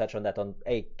to touch on that, on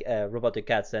A, robotic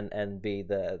cats, and B,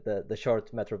 the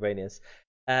short Metroidvanias.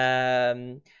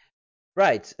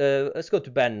 Right. Let's go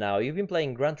to Ben now. You've been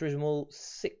playing Gran Turismo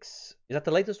 6. Is that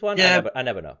the latest one? Yeah. I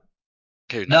never know.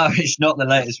 No, it's not the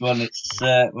latest one. It's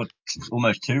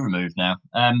almost 2 removed now.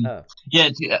 Oh. Yeah,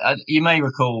 you may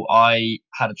recall I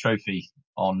had a trophy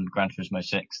on Gran Turismo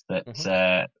 6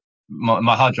 that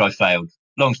my hard drive failed.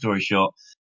 Long story short,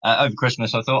 over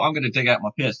Christmas I thought I'm going to dig out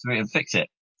my PS3 and fix it.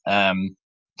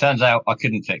 Turns out I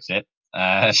couldn't fix it, so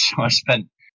I spent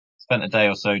a day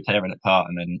or so tearing it apart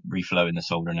and then reflowing the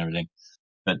solder and everything.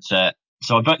 But so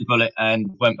I bit the bullet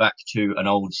and went back to an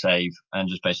old save and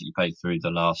just basically played through the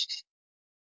last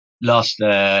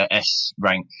S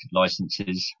rank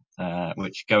licenses,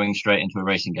 which going straight into a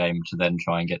racing game to then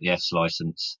try and get the S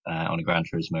license on a Gran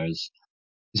Turismo is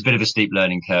a bit of a steep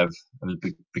learning curve. There was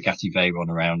a Bugatti Veyron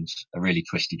around a really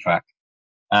twisty track.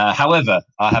 However,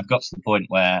 I have got to the point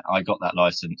where I got that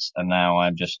license and now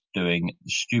I'm just doing the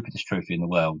stupidest trophy in the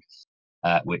world,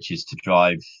 which is to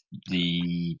drive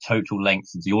the total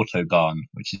length of the Autobahn,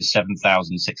 which is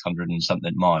 7,600 and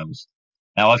something miles.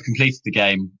 Now I've completed the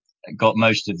game, got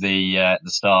most of the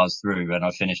stars through, and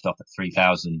I finished off at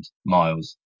 3,000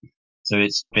 miles. So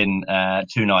it's been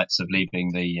 2 nights of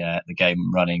leaving the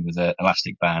game running with an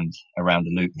elastic band around a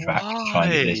loop track to try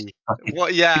and get this.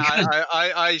 What? Yeah,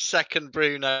 I second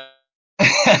Bruno.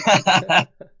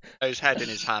 His head in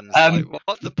his hands. Like,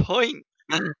 what's the point?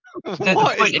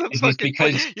 What is the fucking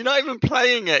point? You're not even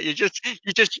playing it. You're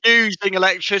just using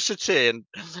electricity and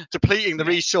depleting the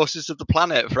resources of the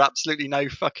planet for absolutely no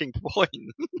fucking point.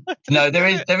 No, there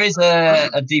is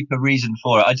a deeper reason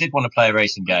for it. I did want to play a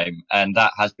racing game, and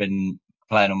that has been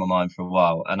playing on my mind for a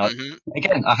while. And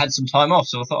I had some time off,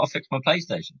 so I thought I'll fix my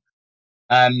PlayStation.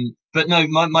 But no,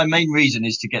 my main reason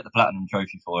is to get the platinum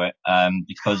trophy for it,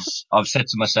 because I've said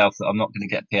to myself that I'm not going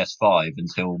to get PS5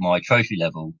 until my trophy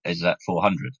level is at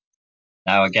 400.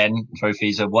 Now, again,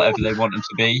 trophies are whatever they want them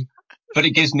to be, but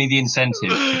it gives me the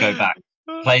incentive to go back,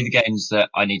 play the games that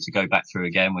I need to go back through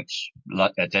again, which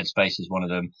like Dead Space is one of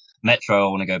them. Metro, I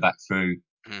want to go back through.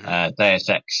 Deus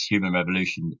Ex, Human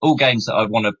Revolution, all games that I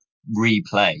want to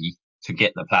replay to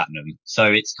get the platinum.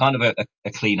 So it's kind of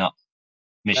a clean up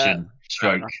mission.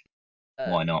 Stroke.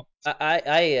 Why not?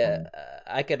 I'm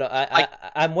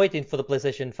waiting for the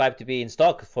PlayStation 5 to be in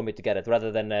stock for me to get it,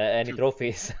 rather than any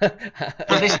trophies.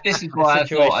 Well, this is why I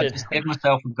thought I'd just give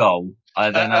myself a goal.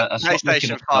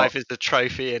 PlayStation 5 is a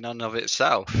trophy in and of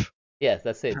itself. Yes,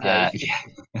 that's it. Yeah.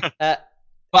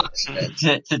 But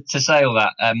to say all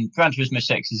that, Gran Turismo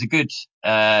 6 is a good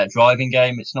driving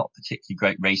game. It's not a particularly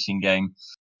great racing game.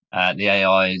 The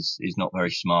AI is not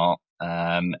very smart.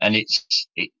 And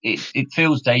it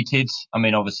feels dated. I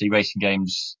mean, obviously racing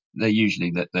games, they're usually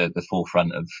the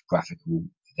forefront of graphical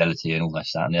fidelity and all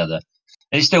this, that and the other.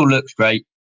 It still looks great.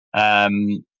 But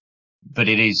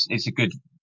it's a good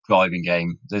driving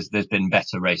game. There's been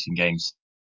better racing games.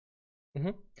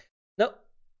 Mm-hmm. No,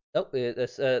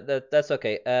 that's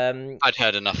okay. I'd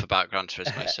heard enough about Gran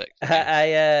Turismo 6.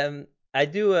 I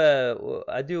do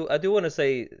want to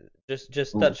say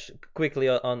just touch quickly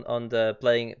on the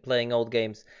playing old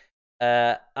games.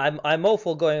 I'm all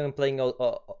for going and playing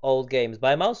old games, but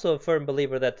I'm also a firm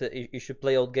believer that you should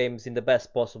play old games in the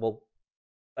best possible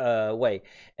way.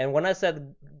 And when I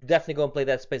said definitely go and play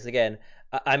Dead Space again,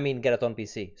 I mean get it on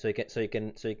PC so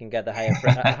you can get the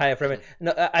higher frame rate.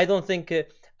 No, I don't think.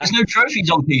 There's no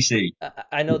trophies on PC.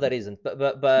 I know that isn't,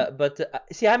 but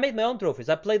see, I made my own trophies.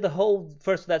 I played the whole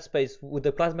first Dead Space with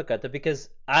the plasma cutter because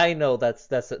I know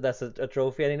that's a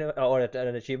trophy or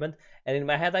an achievement, and in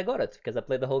my head I got it because I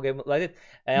played the whole game like it.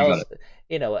 And I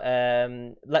You got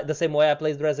was, like the same way I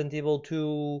played Resident Evil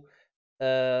 2,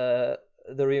 the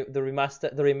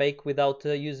remake without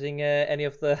using any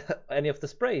of the any of the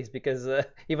sprays because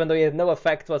even though it had no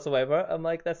effect whatsoever, I'm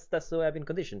like that's the way I've been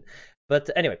conditioned.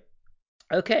 But anyway.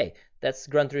 Okay, that's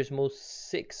Gran Turismo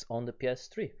 6 on the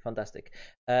PS3. Fantastic.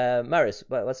 Marius,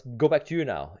 well, let's go back to you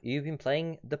now. You've been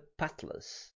playing The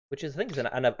Pathless, which is, I think, is an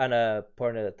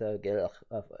porno.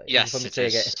 Yes, Easy for me to it say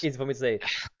again. is. Easy for me to say.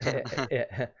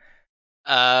 Yeah.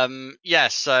 Yeah,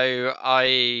 so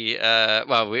we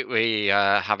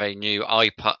have a new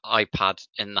iPad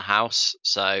in the house,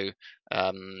 so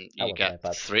I you want an get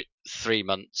iPad. 3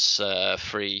 months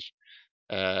free.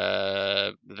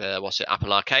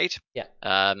 Apple Arcade. Yeah.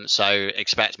 So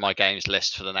expect my games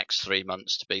list for the next 3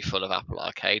 months to be full of Apple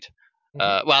Arcade.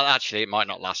 Mhm. Well, actually, it might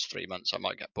not last 3 months. I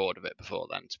might get bored of it before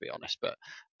then, to be honest. But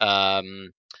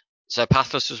so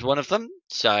Pathless was one of them.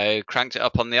 So cranked it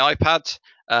up on the iPad.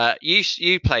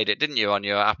 You played it, didn't you, on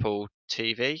your Apple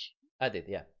TV? I did,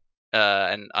 yeah.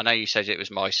 And I know you said it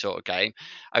was my sort of game.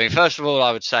 I mean, first of all,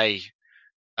 I would say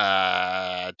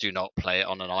do not play it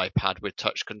on an iPad with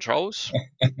touch controls.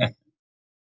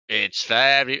 It's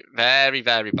very, very,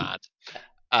 very bad.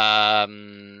 I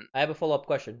have a follow-up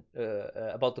question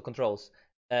about the controls.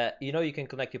 You can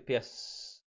connect your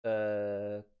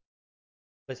PlayStation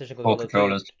Four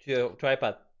controller controllers. to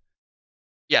iPad.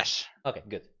 Yes, Okay,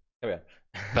 good. Carry on.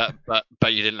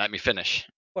 but you didn't let me finish.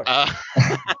 Of course.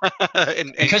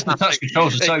 Because the touch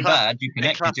controls are so bad, you in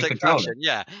connected your classic controller. fashion,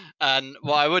 yeah. And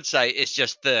what I would say is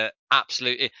just the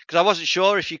absolute, because I wasn't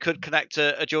sure if you could connect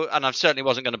a dual, and I certainly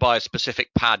wasn't going to buy a specific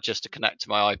pad just to connect to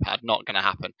my iPad. Not going to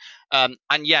happen.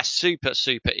 And yes, super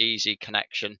super easy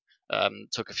connection.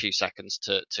 Took a few seconds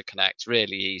to connect.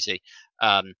 Really easy.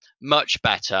 Much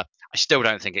better. I still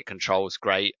don't think it controls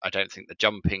great. I don't think the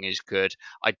jumping is good.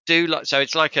 I do like, so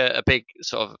it's like a big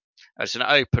sort of, it's an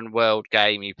open world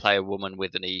game. You play a woman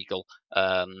with an eagle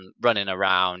running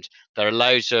around. There are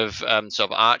loads of sort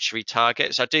of archery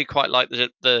targets. I do quite like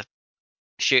the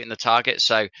shooting the target,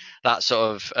 so that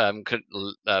sort of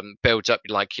builds up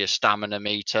like your stamina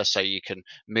meter, so you can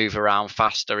move around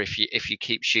faster if you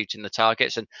keep shooting the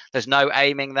targets. And there's no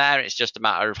aiming there. It's just a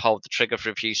matter of hold the trigger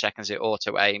for a few seconds. It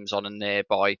auto aims on a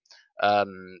nearby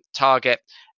target,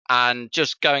 and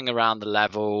just going around the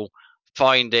level,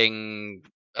 finding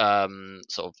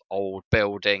sort of old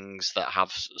buildings that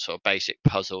have sort of basic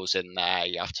puzzles in there.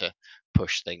 You have to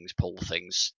push things, pull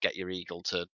things, get your eagle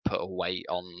to put a weight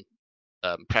on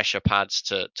pressure pads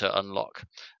to unlock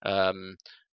a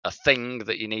thing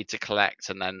that you need to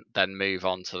collect, and then move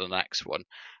on to the next one.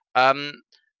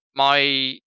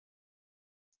 My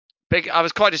I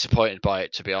was quite disappointed by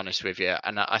it, to be honest with you,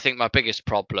 and I think my biggest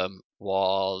problem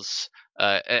was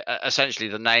essentially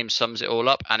the name sums it all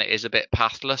up, and it is a bit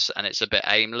pathless and it's a bit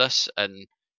aimless, and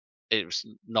it's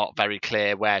not very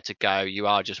clear where to go. You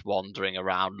are just wandering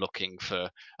around looking for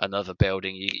another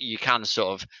building. You can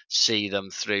sort of see them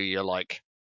through your, like,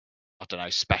 I don't know,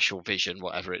 special vision,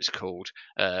 whatever it's called.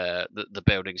 The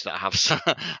buildings that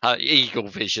have eagle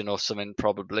vision or something,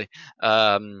 probably.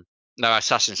 No,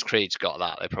 Assassin's Creed's got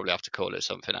that. They probably have to call it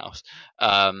something else.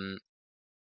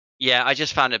 Yeah, I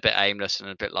just found it a bit aimless and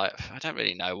a bit like, I don't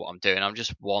really know what I'm doing. I'm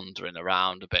just wandering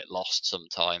around, a bit lost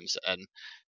sometimes, and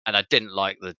I didn't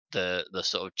like the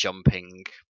sort of jumping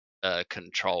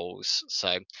controls.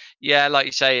 So yeah, like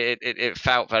you say, it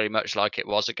felt very much like it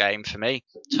was a game for me.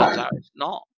 Turns out it's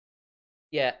not.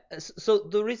 Yeah, so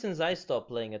the reasons I stopped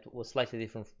playing it was slightly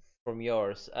different from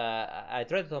yours. I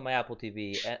tried it on my Apple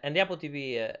TV, and the Apple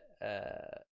TV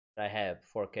I have,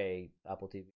 4K Apple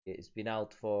TV, it's been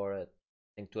out for I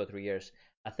think 2 or 3 years.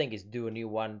 I think it's due a new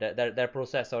one. Their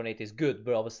processor on it is good,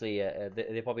 but obviously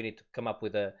they probably need to come up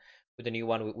with a new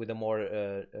one with a more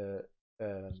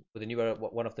with a newer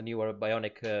one of the newer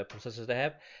Bionic processors they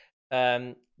have.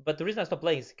 But the reason I stopped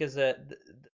playing is because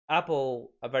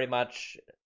Apple are very much,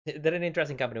 they're an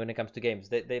interesting company when it comes to games.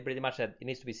 They pretty much said it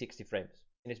needs to be 60 frames.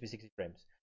 It needs to be 60 frames,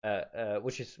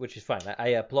 which is fine. I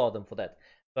applaud them for that.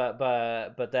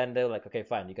 But then they're like, okay,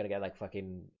 fine, you're gonna get like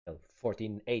fucking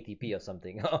 1480p or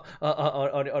something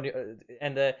on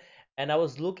your, and I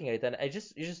was looking at it, and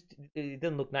it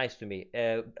didn't look nice to me,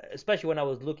 especially when I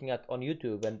was looking at on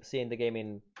YouTube and seeing the game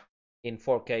in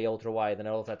 4K ultra wide and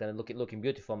all of that, and looking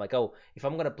beautiful. I'm like, oh, if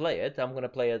I'm gonna play it, I'm gonna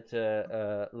play it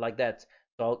like that.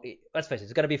 So let's face it,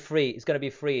 it's gonna be free. It's gonna be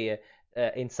free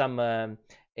in some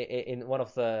in one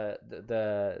of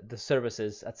the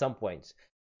services at some point.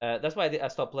 That's why I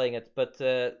stopped playing it. But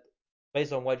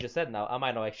based on what you said now, I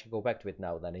might not actually go back to it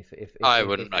now. Then I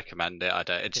wouldn't recommend it. I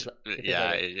don't. if It's it's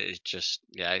yeah. like It just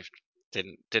it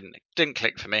didn't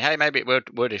click for me. Hey, maybe it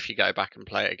would if you go back and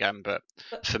play it again, but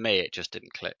but for me, it just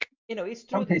didn't click. it's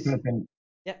true. Some people have been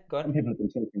Yeah, go on. some people have been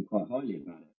talking quite highly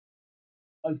about it.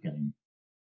 Both games.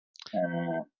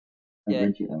 Yeah.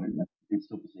 It's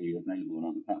obviously available on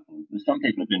other platforms. But some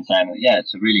people have been saying that, yeah,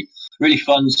 it's a really, really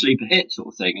fun sleeper hit sort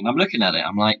of thing. And I'm looking at it,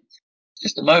 I'm like, it's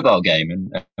just a mobile game.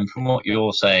 And from what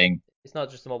you're saying, It's not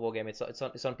just a mobile game. It's on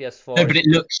PS4. no, but it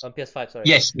looks, on PS5. Sorry.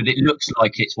 yes, but it looks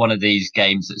like it's one of these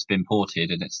games that's been ported,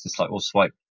 and it's just like, well,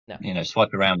 swipe, No.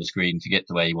 swipe around the screen to get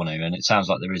to where you want to. And it sounds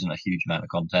like there isn't a huge amount of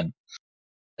content.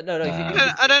 No. If you,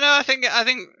 I don't know. I think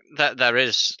that there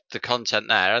is the content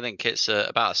there. I think it's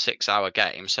about a 6-hour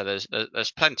game, so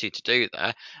there's plenty to do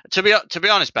there. To be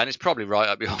honest, Ben, it's probably right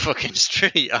up your fucking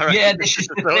street. I reckon Yeah, this is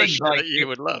the the sort of thing. shit Like that you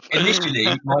would love. initially,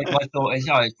 my thought is,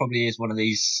 it probably is one of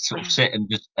these sort of sit and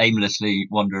just aimlessly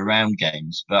wander around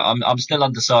games. But I'm still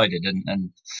undecided,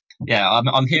 and yeah,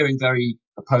 I'm hearing very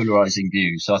polarizing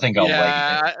views. So I think I'll wait a bit.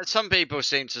 Yeah, some people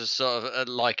seem to sort of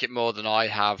like it more than I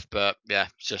have, but yeah,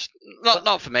 it's just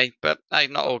not for me. But hey,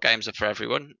 not all games are for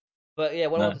everyone. But yeah,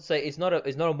 what I No, want to say, it's not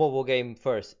a mobile game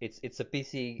first. It's a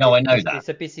PC. no, I know that, It's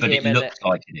a PC but it game, and looks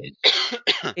like it is.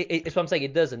 it's what I'm saying.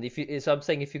 It doesn't. So I'm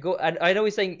saying if you go, and I know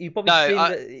he's saying you probably No,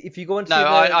 seen if you go and No, see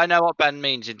I know what Ben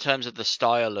means in terms of the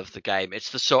style of the game.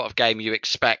 It's the sort of game you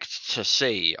expect to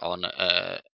see on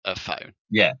a phone.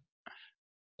 Yeah,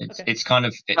 Okay. it's kind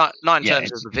of Not in yeah,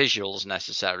 terms of it's the visuals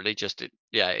necessarily. Just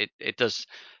it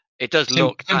does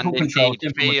look simple and control, indeed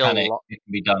simple mechanic. feel It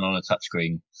can be done on a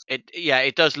touchscreen.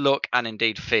 it does look and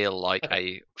indeed feel like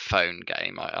Okay. a phone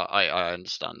game. I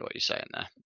understand what you're saying there.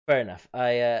 Fair enough.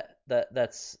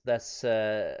 That's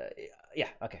yeah,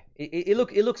 okay. It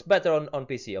looks better on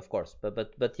PC, of course,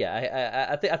 but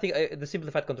yeah, I think the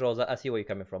simplified controls. I see where you're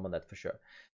coming from on that for sure.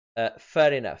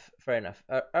 Fair enough.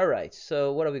 All right.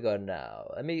 So what have we got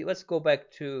now? Let's go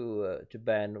back to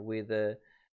Ben with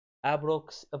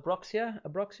Abroxia.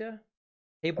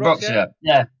 Hey, Broxia. Broxia,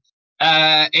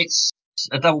 yeah. It's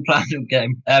a double platinum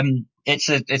game. It's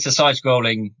a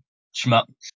side-scrolling shmup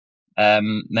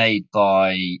made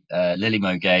by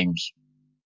Lilymo Games,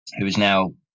 who is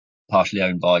now partially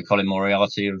owned by Colin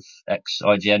Moriarty of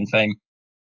ex-IGN fame,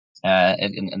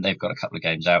 and they've got a couple of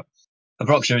games out.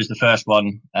 Abroxia is the first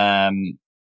one, and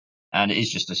it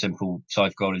is just a simple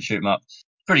side-scrolling shoot 'em up.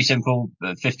 Pretty simple,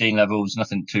 15 levels,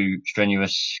 nothing too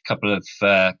strenuous. Couple of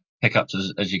pickups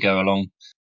as you go along.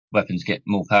 Weapons get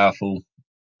more powerful.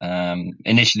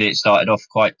 Initially, it started off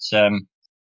quite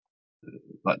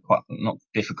not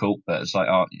difficult, but it's like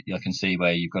I can see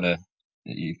where you've got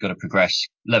to progress,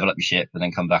 level up your ship, and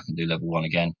then come back and do level 1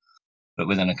 again. But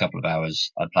within a couple of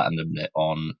hours, I'd platinumed it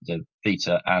on the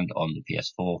Vita and on the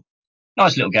PS4.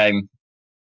 Nice little game,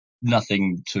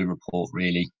 nothing to report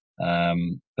really.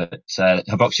 But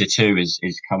Habroxia 2 is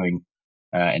coming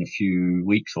in a few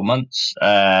weeks or months,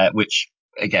 which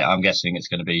again I'm guessing it's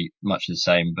going to be much the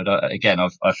same. But again, I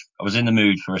was in the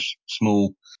mood for a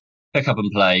small pick up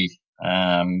and play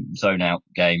zone out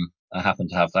game. I happen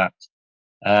to have that,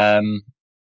 and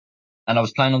I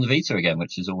was playing on the Vita again,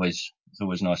 which is always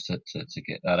nice to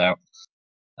get that out.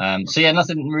 So yeah,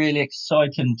 nothing really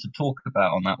exciting to talk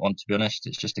about on that one, to be honest.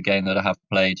 It's just a game that I have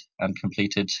played and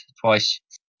completed twice.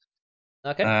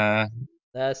 Okay.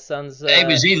 That sounds. It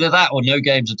was either that or no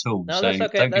games at all. No, So that's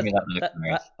okay. don't give me that look,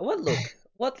 Marius. What look?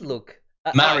 What look?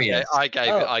 Marius. I gave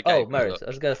Oh, I gave a Marius. look. I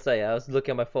was gonna say I was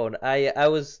looking at my phone. I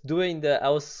was doing I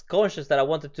was conscious that I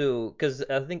wanted to, because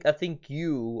I think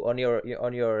you on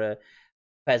your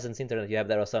peasants internet you have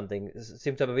there or something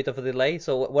seem to have a bit of a delay.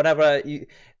 So whenever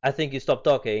I think you stop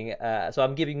talking. So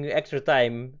I'm giving you extra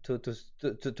time to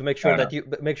make sure Fair that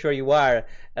enough. you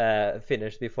are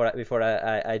finished before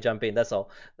I jump in. That's all.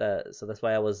 So that's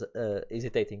why I was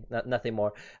hesitating. Nothing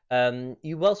more.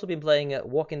 You've also been playing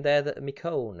Walking Dead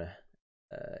Michonne.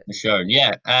 Shown,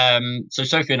 yeah. So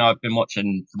Sophie and I have been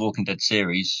watching the Walking Dead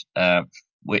series,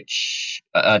 which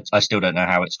I still don't know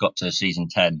how it's got to season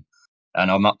 10, and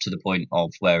I'm up to the point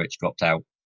of where it's dropped out.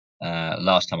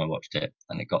 Last time I watched it,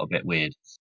 and it got a bit weird.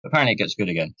 Apparently, it gets good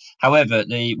again. However,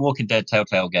 the Walking Dead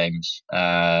Telltale games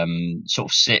sort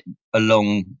of sit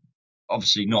along,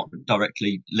 obviously not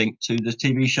directly linked to the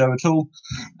TV show at all,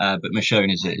 but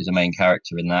Michonne is a main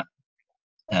character in that.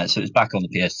 So it's back on the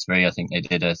PS3. I think they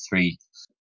did a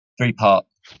three-part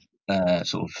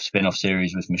sort of spin-off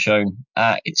series with Michonne.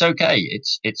 It's okay.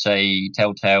 It's a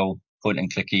Telltale point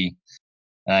and clicky.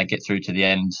 Get through to the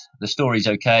end. The story's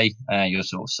okay. You're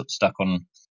sort of stuck on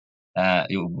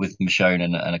with Michonne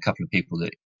and a couple of people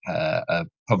that are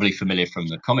probably familiar from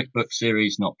the comic book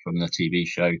series, not from the TV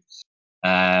show.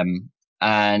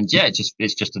 And yeah,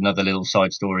 it's just another little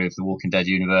side story of the Walking Dead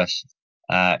universe.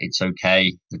 It's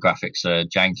okay. The graphics are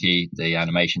janky. The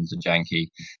animations are janky.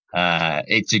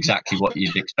 It's exactly what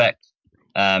you'd expect.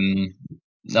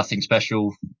 Nothing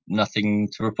special, nothing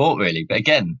to report really. But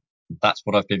again, that's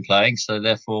what I've been playing, so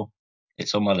therefore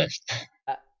it's on my list.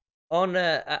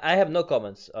 I have no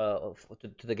comments to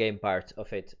the game part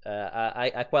of it.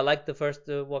 I quite like the first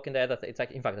Walking Dead. It's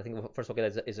like, in fact, I think the first Walking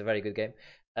Dead is a very good game.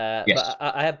 Yes.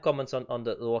 But I have comments on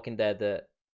the Walking Dead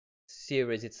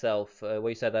series itself, where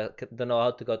you said I don't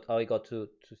know how you got to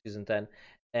season 10,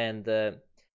 and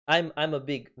I'm a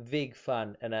big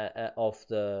fan of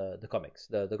the comics,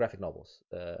 the graphic novels,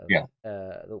 the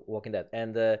Walking Dead,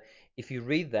 and if you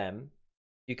read them,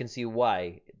 you can see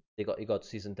why you got to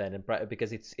season 10, and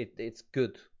because it's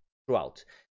good throughout.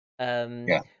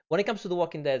 When it comes to the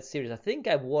Walking Dead series, I think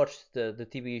I watched the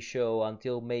TV show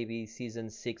until maybe season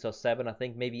 6 or 7. I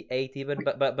think maybe 8 even,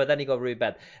 but then it got really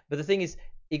bad. But the thing is,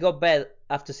 it got bad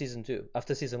after season 2,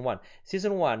 after season 1.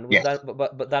 Season 1 was done,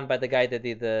 but done by the guy that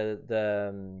did the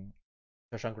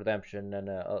Shawshank Redemption, and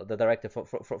the director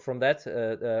from that,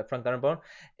 Frank Darabont.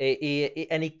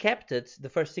 And he kept it, the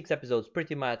first 6 episodes,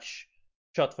 pretty much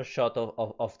shot for shot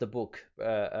of the book,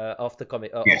 of the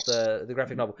comic, of the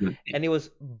graphic novel, and it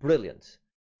was brilliant.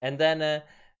 And then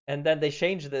they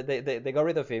changed they got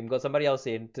rid of him, got somebody else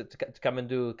in to come and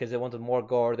do, because they wanted more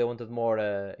gore, they wanted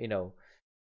more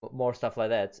more stuff like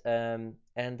that. And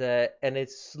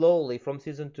it's slowly from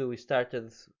season 2 it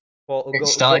started. It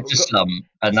started to slump,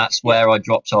 and that's where I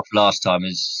dropped off last time.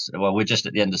 We're just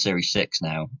at the end of series 6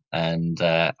 now, and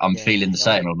I'm feeling the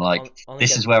same. I'm like,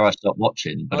 this is where I stopped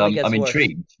watching, but I'm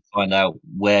intrigued to find out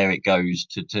where it goes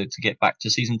to get back to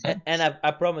season 10. And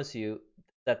I promise you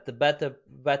that the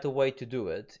better way to do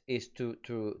it is to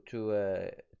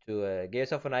get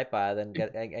yourself an iPad and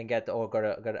get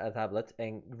a tablet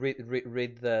and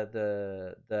read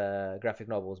the graphic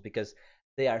novels, because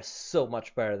they are so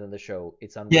much better than the show.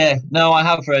 It's unreal. Yeah, no, I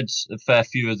have read a fair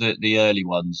few of the early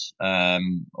ones.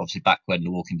 Obviously back when The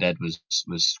Walking Dead was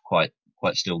quite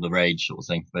still the rage sort of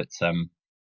thing, but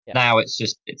now it's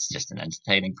just an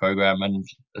entertaining program, and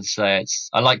as I say,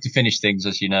 I like to finish things,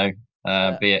 as you know,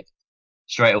 be it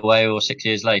straight away or 6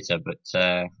 years later. But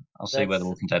I'll see where The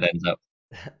Walking Dead ends up.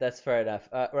 That's fair enough.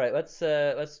 Right, let's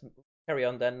carry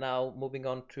on then. Now moving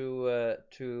on to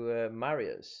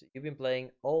Marius. You've been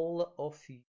playing all of.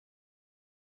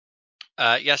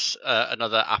 Yes,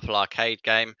 another Apple Arcade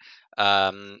game.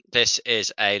 This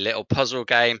is a little puzzle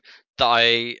game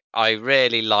that I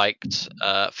really liked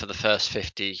for the first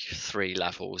 53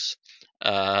 levels.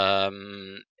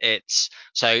 It's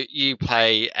so you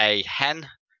play a hen,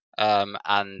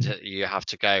 and you have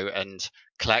to go and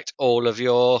collect all of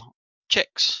your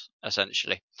chicks,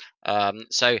 essentially.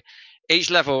 So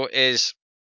each level is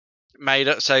made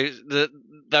up, so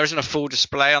there isn't a full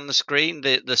display on the screen.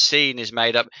 The scene is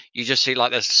made up. You just see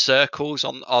like there's circles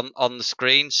on the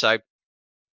screen. So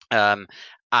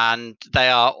and they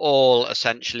are all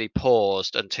essentially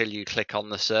paused until you click on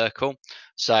the circle.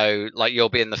 So like you'll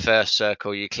be in the first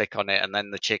circle, you click on it, and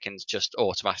then the chickens just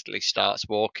automatically starts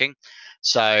walking.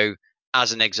 So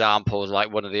as an example,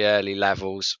 like one of the early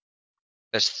levels,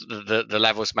 there's the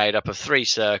level's made up of 3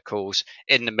 circles.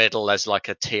 In the middle there's like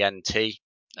a TNT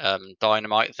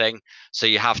dynamite thing, so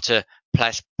you have to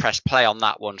press play on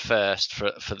that one first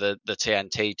for the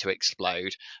TNT to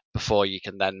explode before you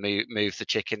can then move the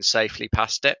chicken safely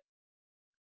past it.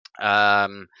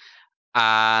 And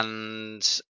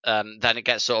then it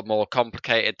gets sort of more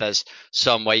complicated. There's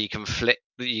some where you can flip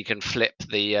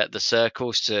the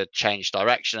circles to change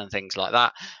direction and things like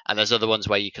that, and there's other ones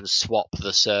where you can swap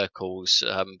the circles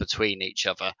between each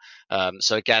other.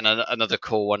 So again, another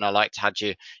cool one I liked had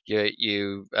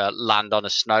you land on a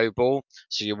snowball,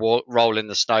 so you're rolling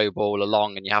the snowball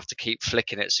along, and you have to keep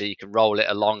flicking it so you can roll it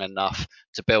along enough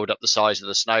to build up the size of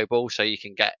the snowball so you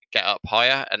can get up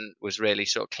higher, and was really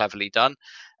sort of cleverly done.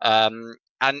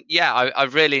 And yeah,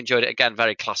 I've really enjoyed it. Again,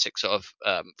 very classic sort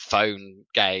of phone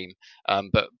game,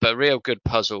 but real good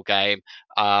puzzle game.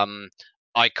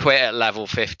 I quit at level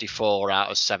 54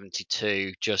 out of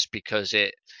 72 just because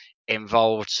it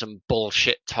involved some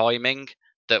bullshit timing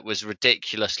that was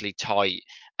ridiculously tight,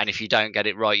 and if you don't get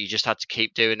it right, you just had to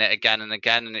keep doing it again and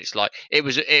again, and it's like it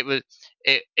was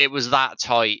that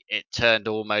tight. It turned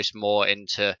almost more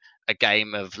into a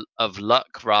game of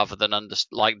luck rather than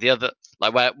like the other,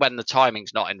 like when the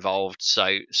timing's not involved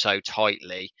so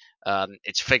tightly.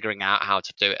 It's figuring out how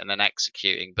to do it and then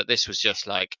executing. But this was just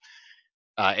like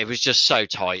it was just so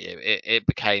tight. It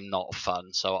became not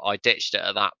fun, so I ditched it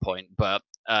at that point. But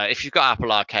if you've got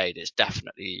Apple Arcade, it's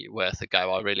definitely worth a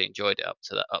go. I really enjoyed it up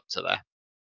to there.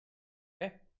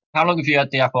 Okay. How long have you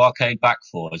had the Apple Arcade back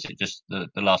for? Is it just the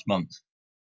last month?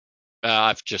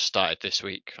 I've just started this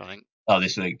week, I think. Oh,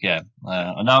 this week, yeah.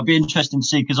 And it'll be interesting to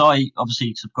see, because I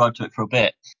obviously subscribed to it for a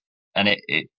bit, and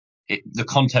the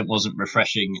content wasn't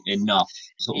refreshing enough.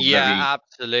 Yeah,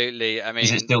 absolutely. I mean,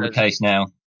 is it still the case now?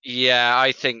 Yeah,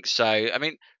 I think so. I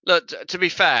mean, look, to be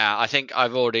fair, I think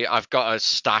I've got a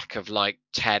stack of like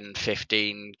 10,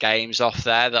 15 games off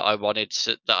there that I wanted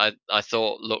to, that I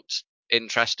thought looked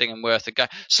interesting and worth a go.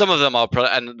 Some of them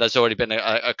and there's already been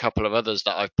a couple of others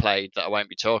that I've played that I won't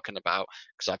be talking about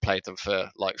because I played them for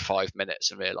like 5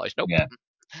 minutes and realised, nope. Yeah.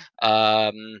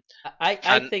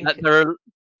 I think there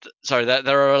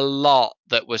are a lot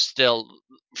that was still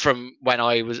from when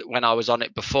I was on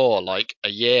it before, like a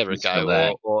year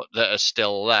ago, or that are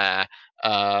still there.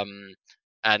 And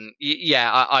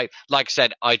yeah, I like I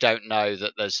said, I don't know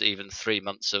that there's even 3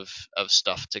 months of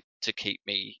stuff to keep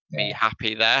me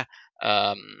happy there.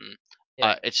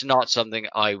 It's not something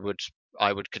I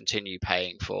would continue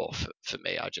paying for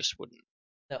me. I just wouldn't.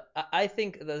 No, I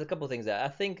think there's a couple of things there. I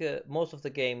think most of the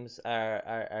games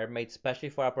are made specially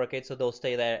for Apple Arcade, so they'll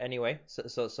stay there anyway. So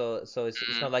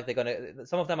it's not like they're gonna.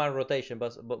 Some of them are in rotation,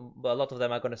 but a lot of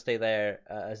them are gonna stay there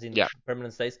as in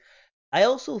permanent stays. I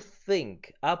also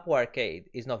think Apple Arcade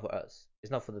is not for us.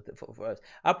 It's not for us.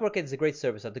 Apple Arcade is a great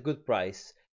service at a good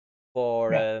price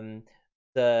for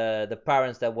the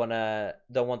parents that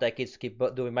don't want their kids to keep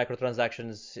doing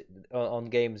microtransactions on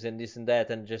games and this and that,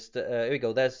 and just here we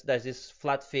go. There's this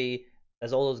flat fee.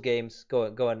 There's all those games. Go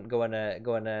and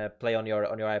play on your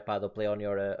iPad or play on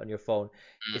your phone.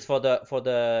 It's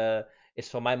it's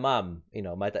for my mom,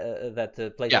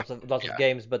 that plays lots of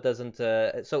games but doesn't.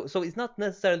 So it's not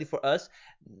necessarily for us.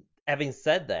 Having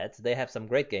said that, they have some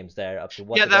great games there up to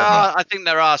what? Yeah, there are. I think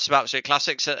there are some absolute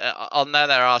classics on there.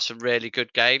 There are some really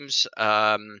good games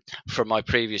from my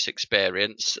previous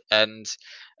experience, and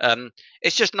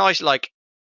it's just nice. Like,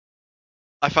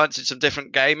 I fancied some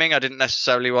different gaming. I didn't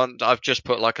necessarily want. I've just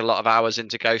put like a lot of hours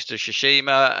into Ghost of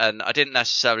Tsushima, and I didn't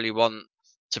necessarily want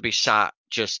to be sat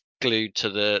just glued to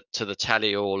the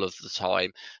telly all of the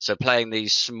time. So playing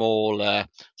these smaller,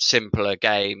 simpler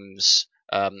games.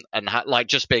 And like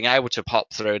just being able to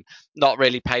pop through and not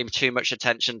really paying too much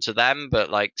attention to them, but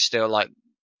like still like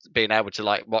being able to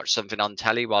like watch something on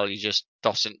telly while you just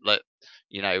dossing, like,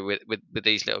 with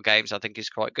these little games, I think is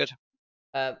quite good.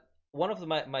 One of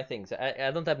my things,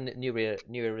 I don't have New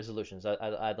Year resolutions.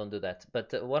 I don't do that.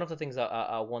 But one of the things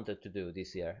I wanted to do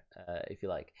this year, if you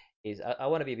like, is I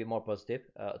want to be a bit more positive.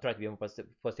 Try to be more positive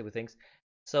with things.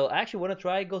 So I actually want to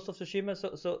try Ghost of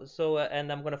Tsushima.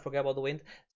 And I'm gonna forget about the wind.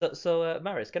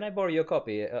 Marius, can I borrow your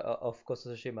copy of Ghost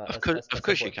of Tsushima? Of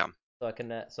course you can.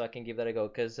 So I can give that a go,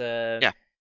 because Yeah.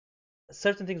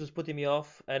 certain things was putting me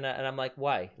off, and I'm like,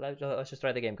 why? Let's just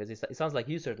try the game, because it sounds like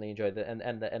you certainly enjoyed it,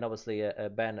 and obviously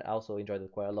Ben also enjoyed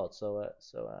it quite a lot. So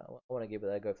I want to give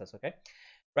it a go, if that's okay.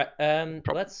 Right.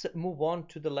 Let's move on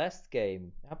to the last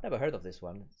game. I've never heard of this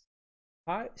one.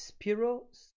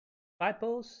 Spyros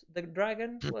the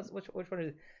Dragon. Which one is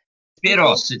it?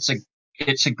 Spyros.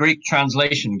 It's a Greek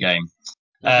translation game.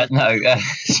 No,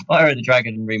 Spyro the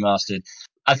Dragon remastered.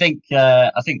 I think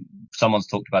someone's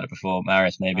talked about it before,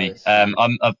 Marius maybe. I'm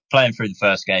playing through the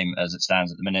first game as it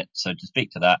stands at the minute, so to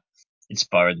speak to that, it's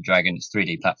Spyro the Dragon. It's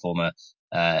 3D platformer.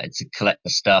 It's a collector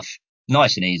stuff,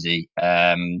 nice and easy.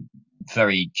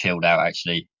 Very chilled out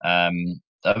actually. I'm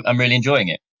really enjoying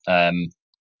it.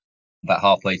 About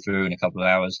halfway through in a couple of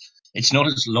hours. It's not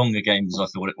as long a game as I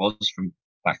thought it was from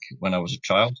back when I was a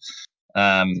child.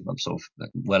 I'm sort of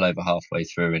well over halfway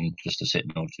through and just a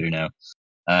sitting or two now.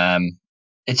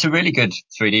 It's a really good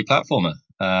 3D platformer.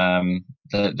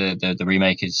 The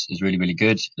remake is really, really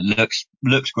good. It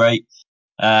looks great.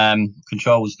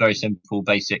 Controls very simple,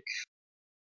 basic.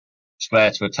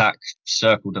 Square to attack,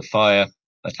 circle to fire,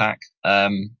 attack.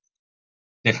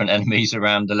 Different enemies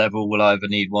around the level will either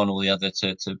need one or the other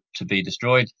to be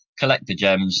destroyed. Collect the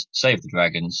gems, save the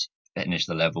dragons, finish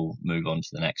the level, move on to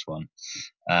the next one.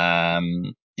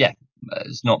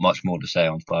 There's not much more to say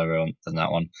on Spyro than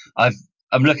that one. I've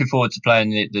I'm looking forward to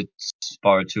playing the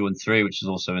Spyro 2 and 3, which is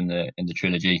also in the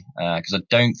trilogy, because I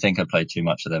don't think I played too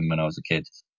much of them when I was a kid.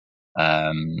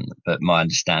 But my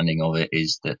understanding of it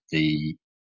is that the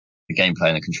gameplay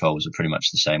and the controls are pretty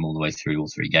much the same all the way through all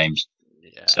three games.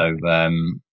 Yeah. So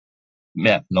long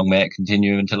may it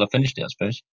continue until I finished it, I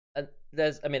suppose. And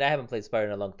I mean, I haven't played Spyro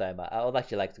in a long time. I would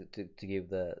actually like to give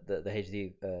the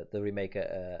HD the remake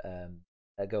a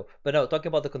go. But no, talking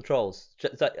about the controls,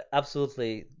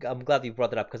 absolutely. I'm glad you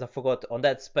brought it up because I forgot on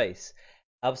Dead Space.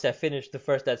 Obviously, I finished the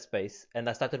first Dead Space and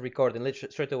I started recording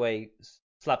literally straight away.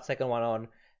 Slapped second one on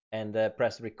and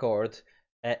pressed record,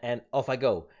 and off I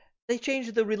go. They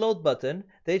changed the reload button.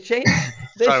 They changed.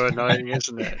 So annoying,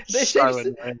 isn't it? They So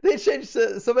changed. annoying. They changed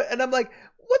so, and I'm like,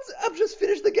 "What's? I've just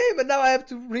finished the game, and now I have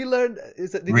to relearn." Did you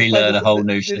find Relearn a whole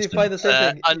new Did you system. find the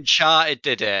same thing? Uncharted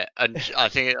did it, and I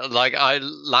think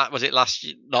was it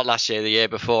not last year, the year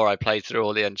before. I played through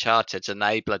all the Uncharted, and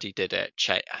they bloody did it.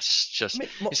 It's just, I mean,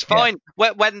 it's fine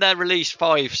when they're released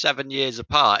 5-7 years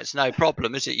apart. It's no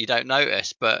problem, is it? You don't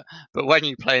notice, but when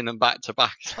you're playing them back to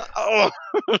back, it's like, oh,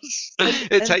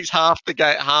 it takes half the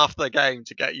game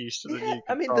to get used to the yeah, new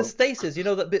I mean the control. stasis.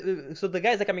 So the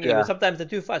guys are coming in. Yeah. Sometimes they're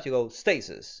too fast. You go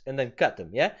stasis and then cut them.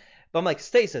 Yeah. But I'm like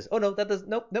stasis. Oh no, that does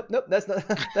nope. That's not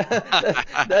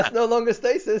that's no longer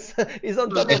stasis. He's on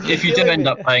top of me. If you do killing end me.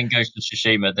 up playing Ghost of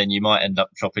Tsushima, then you might end up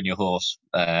dropping your horse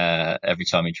every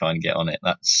time you try and get on it.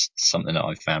 That's something that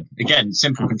I've found. Again,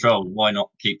 simple control. Why not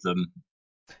keep them?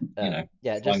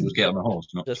 Yeah, triangles get on a horse,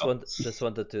 not just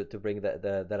wanted to bring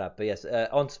that up. But yes,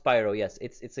 on Spyro, yes,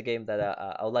 it's a game that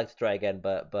I would like to try again.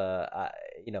 But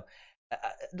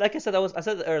like I said, I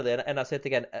said it earlier, and I said it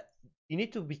again. You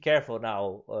need to be careful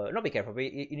now. Not be careful, but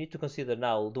you need to consider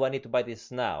now. Do I need to buy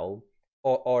this now,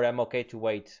 or I'm okay to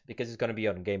wait because it's going to be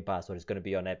on Game Pass, or it's going to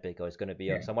be on Epic, or it's going to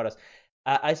be on somewhere else.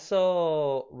 I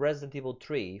saw Resident Evil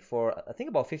 3 for I think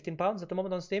about £15 at the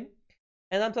moment on Steam.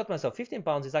 And I'm thought to myself,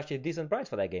 £15 is actually a decent price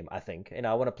for that game. I think,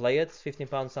 I want to play it.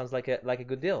 £15 sounds like a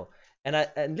good deal. And I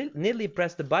nearly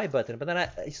pressed the buy button, but then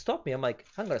it stopped me. I'm like,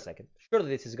 hang on a second. Surely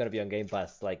this is going to be on Game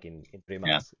Pass like in 3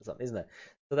 months, or something, isn't it?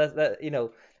 So that's that.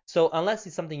 So unless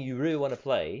it's something you really want to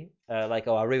play, like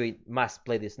I really must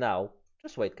play this now,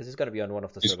 just wait because it's going to be on one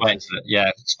of the just wait services. for it. Yeah,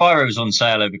 Spyro was on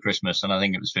sale over Christmas, and I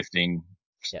think it was 15,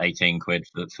 Yeah. 18 quid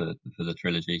for the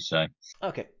trilogy. So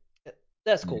Okay.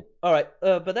 That's cool. All right,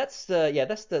 but that's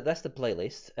the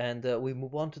playlist, and we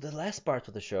move on to the last part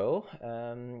of the show.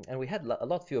 And we had a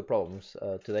lot fewer problems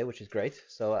today, which is great.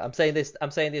 So I'm saying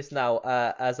this now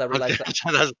as I realize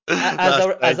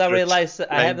as I realize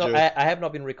I have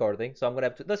not been recording, so I'm gonna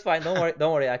have to. That's fine. Don't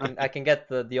worry. I can get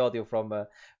the audio from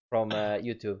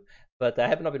YouTube, but I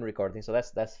have not been recording, so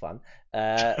that's fun.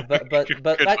 But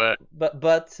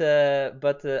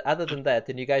other than that,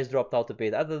 and you guys dropped out a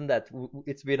bit. Other than that,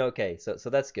 it's been okay. So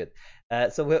that's good.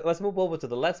 So let's move over to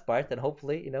the last part, and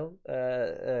hopefully,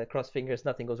 cross fingers,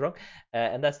 nothing goes wrong.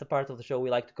 And that's the part of the show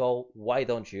we like to call "Why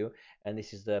Don't You?" And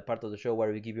this is the part of the show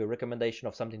where we give you a recommendation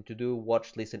of something to do,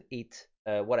 watch, listen, eat,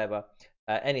 whatever,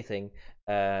 anything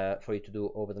for you to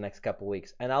do over the next couple of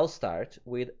weeks. And I'll start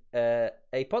with a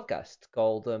podcast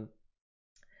called.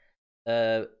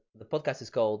 The podcast is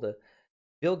called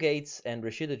Bill Gates and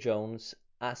Rashida Jones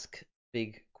Ask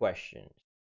Big Questions.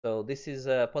 So this is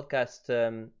a podcast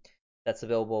that's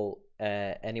available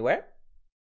anywhere.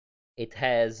 It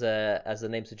has, as the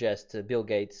name suggests, Bill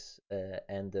Gates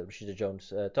and Rashida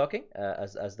Jones talking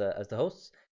as the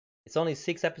hosts. It's only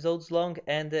 6 episodes long,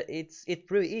 and it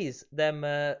really is them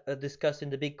discussing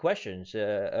the big questions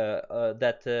that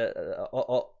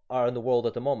are in the world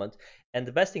at the moment. And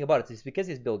the best thing about it is because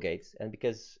it's Bill Gates and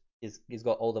because he's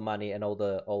got all the money and all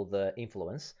the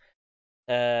influence.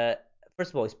 First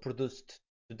of all, it's produced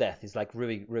to death. It's like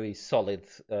really really solid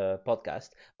podcast,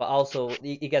 but also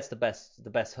he gets the best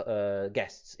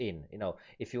guests in.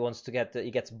 If he wants to get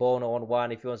he gets Bono on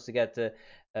one. If he wants to get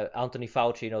Anthony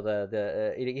Fauci,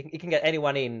 he can get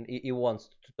anyone in he wants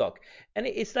to talk. And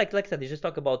it's like I said, he just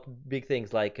talk about big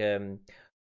things like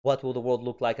what will the world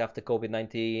look like after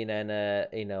COVID-19, and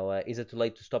is it too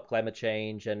late to stop climate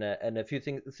change, and a few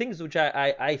things which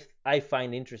I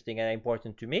find interesting and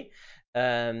important to me,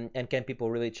 and can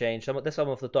people really change? Some of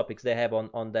the topics they have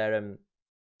on their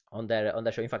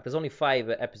show. In fact, there's only 5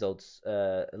 episodes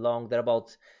long. They're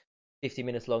about 50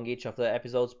 minutes long each of the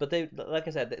episodes, but they, like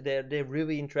I said, they're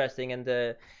really interesting,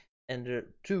 and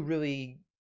two really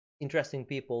interesting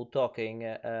people talking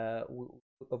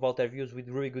about their views with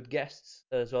really good guests,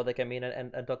 so they come in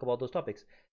and talk about those topics.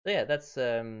 So yeah, that's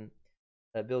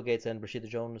Bill Gates and Rashida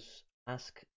Jones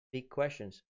Ask Big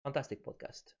Questions. Fantastic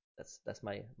podcast. That's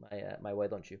my why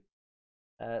don't you?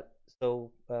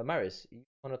 So, Marius, you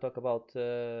want to talk about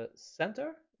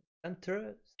center?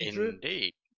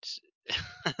 Indeed.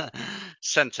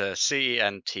 Center,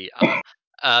 CENTR.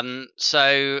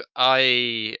 So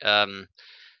I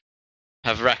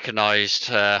have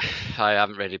recognised I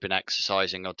haven't really been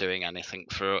exercising or doing anything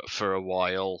for a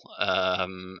while,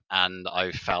 and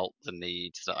I felt the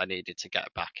need that I needed to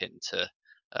get back into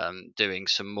doing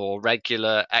some more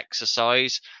regular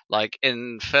exercise. Like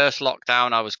in first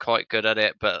lockdown, I was quite good at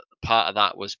it, but part of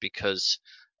that was because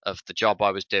of the job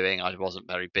I was doing. I wasn't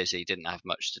very busy, didn't have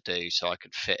much to do, so I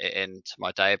could fit it into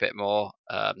my day a bit more,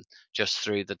 just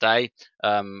through the day.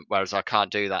 Whereas I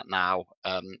can't do that now,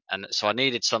 and so I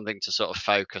needed something to sort of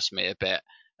focus me a bit,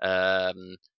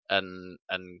 and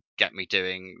get me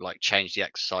doing, like, change the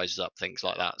exercises up, things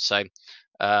like that. So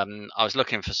I was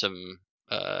looking for some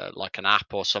like an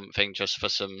app or something, just for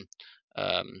some.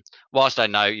 Whilst I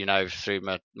know, through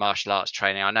my martial arts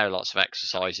training, I know lots of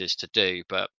exercises to do,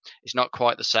 but it's not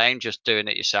quite the same just doing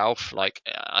it yourself. Like,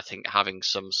 I think having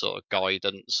some sort of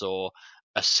guidance or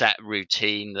a set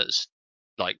routine that's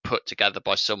like put together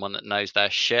by someone that knows their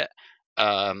shit,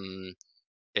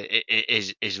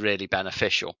 is really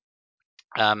beneficial.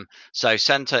 So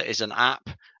Center is an app.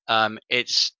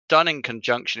 It's done in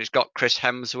conjunction. It's got Chris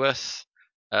Hemsworth,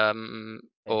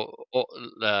 or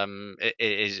it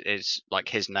is like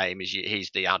his name is,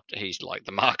 he's like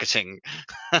the marketing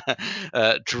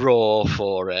draw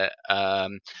for it.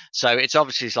 So it's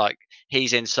obviously like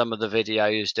he's in some of the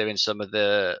videos doing some of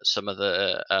the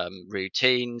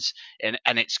routines, and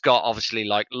it's got obviously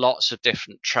like lots of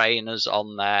different trainers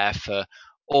on there for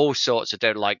all sorts of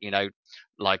different, like,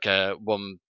 like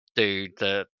one dude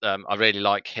that I really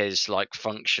like his like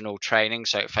functional training,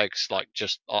 so it focuses like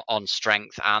just on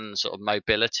strength and sort of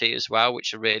mobility as well,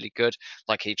 which are really good.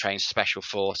 Like, he trains special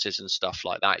forces and stuff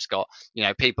like that. It's got,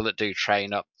 people that do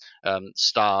train up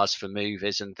stars for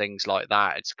movies and things like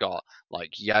that. It's got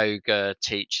like yoga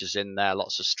teachers in there,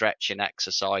 lots of stretching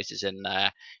exercises in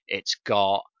there. It's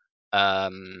got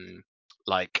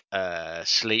like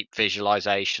sleep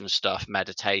visualization stuff,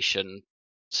 meditation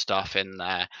stuff in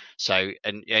there. So,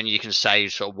 and you can say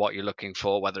sort of what you're looking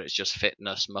for, whether it's just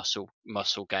fitness,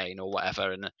 muscle gain, or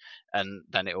whatever, and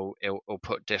then it'll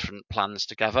put different plans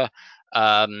together.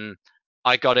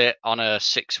 I got it on a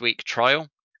 6-week trial,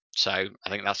 so I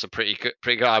think that's a pretty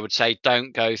good. I would say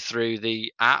don't go through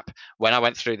the app. When I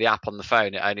went through the app on the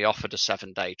phone, it only offered a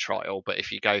 7-day trial, but if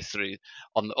you go through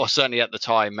or certainly at the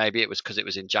time, maybe it was because it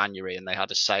was in January and they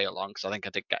had a sale on, because I think I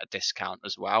did get a discount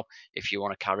as well if you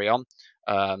want to carry on.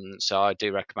 So I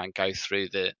do recommend go through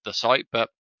the site. But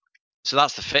so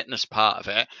that's the fitness part of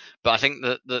it. But I think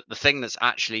that the thing that's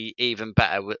actually even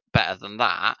better than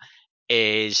that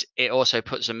is it also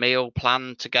puts a meal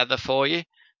plan together for you.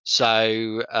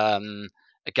 So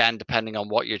again, depending on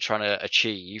what you're trying to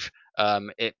achieve,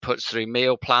 it puts through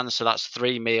meal plans. So that's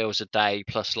 3 meals a day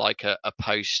plus like a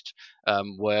post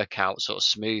workout sort of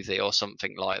smoothie or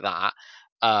something like that.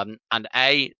 And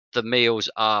the meals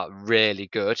are really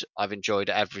good. I've enjoyed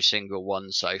every single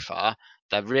one so far.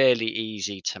 They're really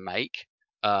easy to make.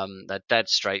 They're dead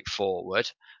straightforward.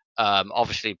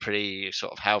 Obviously pretty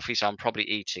sort of healthy, so I'm probably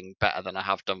eating better than I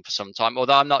have done for some time.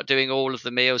 Although I'm not doing all of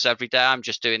the meals every day, I'm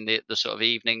just doing the sort of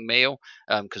evening meal,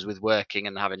 because with working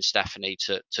and having Stephanie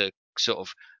to sort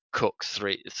of cook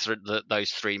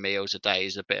those 3 meals a day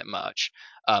is a bit much.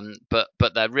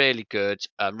 But they're really good,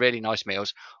 really nice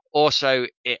meals. Also,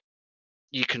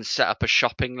 you can set up a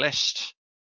shopping list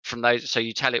from those, so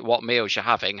you tell it what meals you're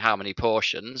having, how many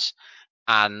portions,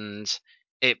 and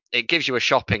it gives you a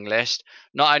shopping list.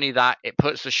 Not only that, it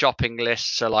puts the shopping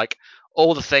list, so like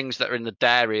all the things that are in the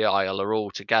dairy aisle are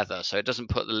all together, so it doesn't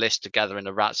put the list together in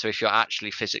a rat. So if you're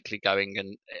actually physically going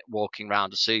and walking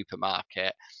around a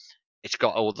supermarket, it's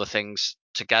got all the things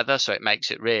together, so it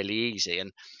makes it really easy.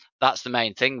 And that's the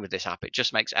main thing with this app. It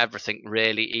just makes everything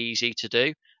really easy to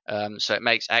do. So it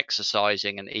makes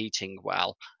exercising and eating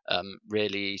well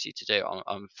really easy to do.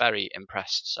 I'm very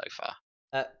impressed so far.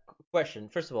 Uh, Question.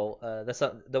 First of all, that's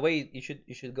not, the way you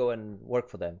should go and work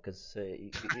for them, because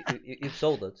you've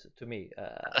sold it to me,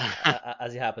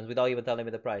 as it happens, without even telling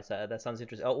me the price. That sounds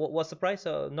interesting. What's the price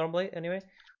normally anyway?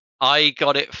 I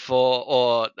got it for,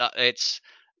 or it's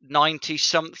 90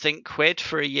 something quid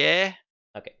for a year.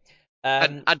 Okay.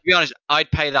 And to be honest,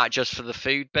 I'd pay that just for the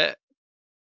food bit.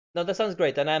 No, that sounds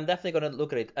great, and I'm definitely gonna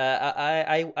look at it.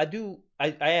 I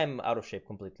am out of shape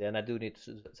completely, and I do need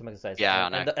some exercise. Yeah, I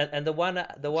know. And the one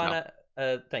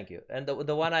thank you. And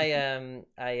the one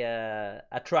I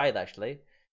tried actually,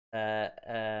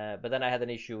 but then I had an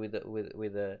issue with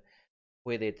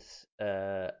it.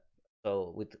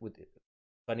 So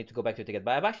I need to go back to it again.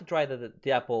 But I've actually tried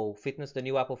the Apple Fitness, the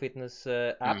new Apple Fitness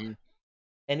app, Mhm.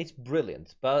 and it's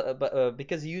brilliant. But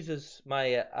because it uses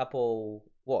my Apple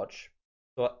Watch,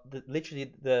 so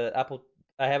literally the Apple.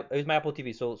 I use my Apple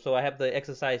TV, so I have the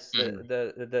exercise, Mhm.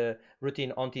 the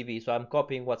routine on TV. So I'm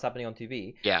copying what's happening on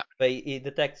TV. Yeah. But it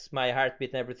detects my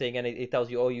heartbeat and everything, and it tells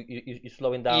you, oh, you're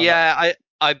slowing down. Yeah,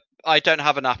 I don't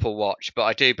have an Apple Watch, but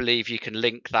I do believe you can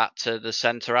link that to the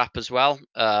Center app as well,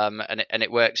 and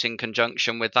it works in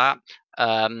conjunction with that.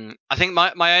 I think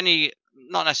my only,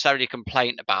 not necessarily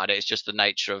complaint about it, is just the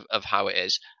nature of how it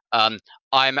is.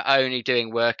 I'm only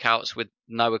doing workouts with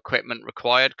no equipment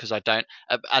required because I don't,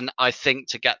 and I think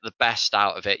to get the best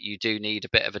out of it, you do need a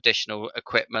bit of additional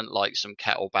equipment like some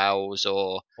kettlebells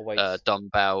or Weights.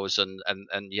 dumbbells and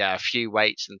yeah, a few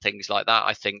weights and things like that.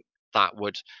 I think that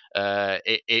would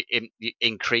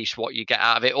increase what you get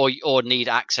out of it, or need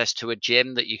access to a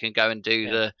gym that you can go and do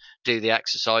the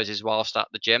exercises whilst at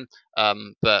the gym.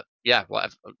 But yeah,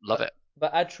 whatever, love it.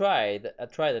 But I tried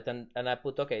it, and I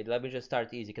put, okay, let me just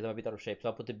start easy because I'm a bit out of shape. So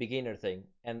I put the beginner thing,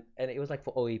 and it was like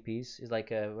for OEPs. It's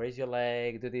like raise your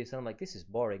leg, do this, and I'm like, this is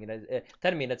boring. And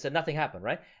 10 minutes and nothing happened,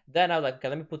 right? Then I was like, okay,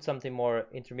 let me put something more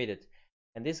intermediate.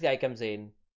 And this guy comes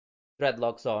in,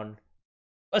 dreadlocks on,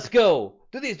 let's go,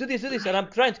 do this, do this, do this, and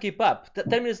I'm trying to keep up. 10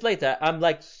 minutes later, I'm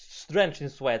like drenched in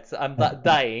sweat. I'm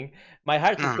dying. My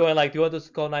heart is going like, do you want us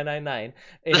to call 999?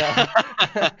 You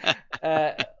know.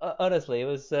 Honestly, it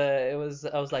was. I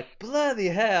was like, bloody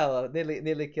hell!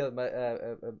 Nearly killed my.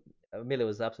 Millie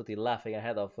was absolutely laughing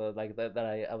ahead of like that.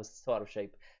 I was so out of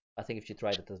shape. I think if she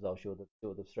tried it as well, she would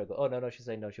have struggled. Oh no, she's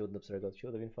saying no, she wouldn't have struggled. She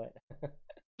would have been fine.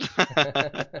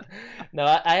 No,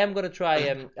 I am gonna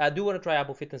try. I do want to try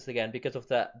Apple Fitness again because of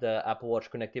the Apple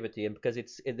Watch connectivity and because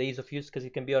it's the ease of use because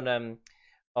it can be on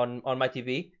my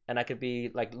TV and I can be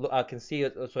like I can see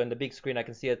it also in the big screen. I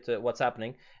can see it what's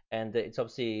happening and it's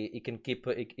obviously it can keep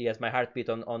it has my heartbeat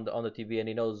on the TV and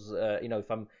he knows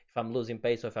if I'm losing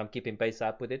pace or if I'm keeping pace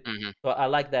up with it. Mhm. So I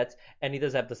like that, and it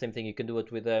does have the same thing. You can do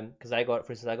it with because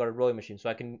for instance, I got a rowing machine,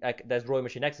 so there's rowing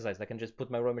machine exercise. I can just put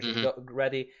my rowing machine Mhm.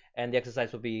 ready, and the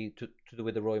exercise will be to do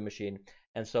with the rowing machine,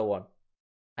 and so on.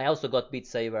 I also got Beat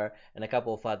Saber and a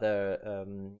couple of other.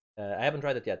 I haven't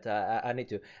tried it yet. I need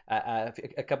to.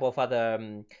 A couple of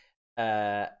other.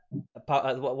 Uh,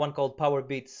 One called Power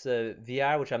Beats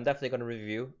VR, which I'm definitely going to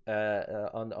review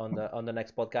on the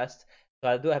next podcast. So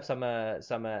I do have some.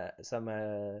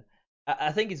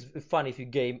 I think it's fun if you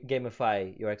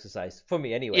gamify your exercise. For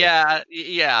me, anyway. Yeah,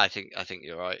 I think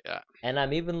you're right. Yeah. And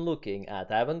I'm even looking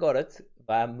at, I haven't got it,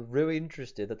 but I'm really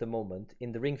interested at the moment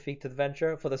in the Ring Fit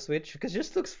Adventure for the Switch because it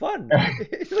just looks fun.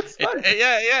 It looks fun.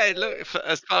 Yeah. It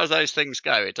as far as those things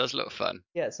go, it does look fun.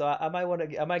 Yeah, so I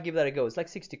might give that a go. It's like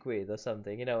 60 quid or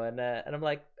something, and I'm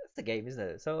like, that's the game, isn't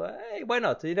it? So hey, why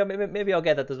not? Maybe I'll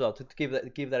get that as well to give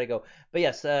that a go. But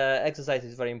yes, exercise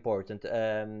is very important.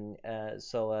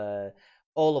 So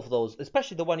all of those,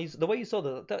 especially the way you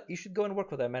saw you should go and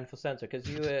work with them, man, for Center because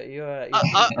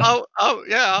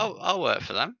I'll work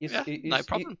for them. Yeah, no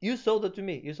problem. you sold it to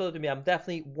me. You sold it to me. I'm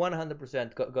definitely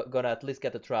 100% gonna at least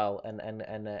get the trial and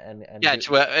Yeah, it's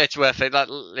worth it.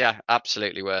 Yeah,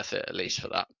 absolutely worth it, at least for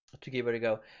that. to give it a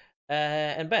go.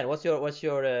 And Ben, what's your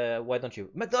why don't you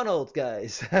McDonald's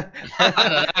guys? I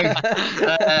don't know.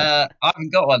 I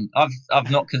haven't got one. I've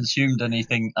not consumed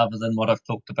anything other than what I've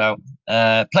talked about.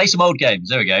 Play some old games.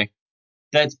 There we go.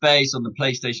 Dead Space on the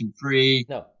PlayStation 3.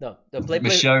 No,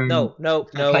 Michonne.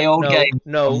 Play no, old no, games on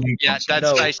no, new Yeah, Dead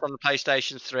consoles. no, Space on the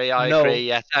PlayStation 3. I agree. no,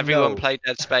 Yes, everyone no. play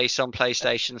Dead Space on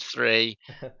PlayStation 3.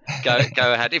 Go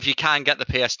ahead. If you can get the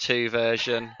PS2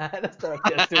 version. That's not a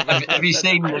PS2 Have you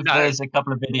seen? No. There's a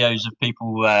couple of videos of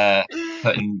people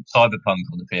putting Cyberpunk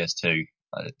on the PS2.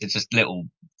 It's just little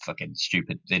fucking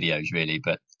stupid videos, really.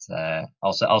 But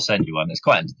I'll send you one. It's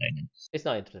quite entertaining. It's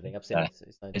not entertaining. I've seen it.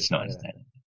 It's not It's entertaining. not I don't know. entertaining.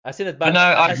 I seen it, But but no,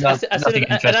 I've I seen nothing it,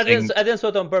 and interesting. I didn't saw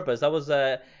it on purpose. I was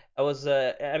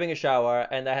having a shower,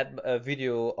 and I had a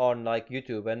video on like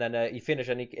YouTube, and then he finished,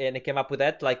 and he came up with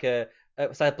that like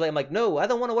started playing. I'm like, no, I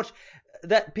don't want to watch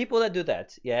that. People that do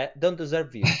that, yeah, don't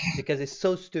deserve views because it's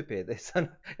so stupid. It's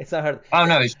not hard. Oh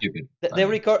no, it's stupid. I They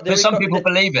know. record. But some people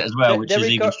believe it as well, which They is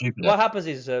even record. stupider. What happens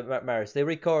is, Maris, they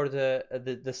record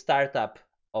the startup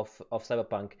of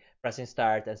Cyberpunk, pressing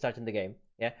start and starting the game.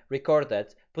 Yeah, record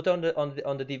that, put on the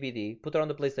DVD, put it on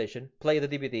the PlayStation, play the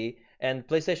DVD, and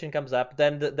PlayStation comes up.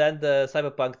 Then the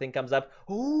Cyberpunk thing comes up.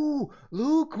 Oh,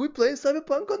 look, we play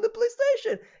Cyberpunk on the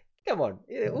PlayStation. Come on,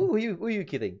 who are you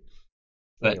kidding?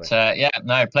 Anyway. But yeah,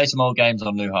 no, play some old games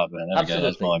on new hardware. There we go.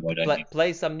 That's Absolutely. my why don't you?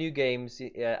 Play some new games.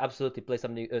 Absolutely, play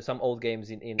some old games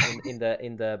in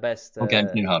the best. Old games,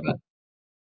 new hardware.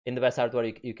 in the best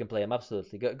hardware you can play them.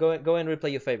 Absolutely, go and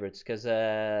replay your favorites, because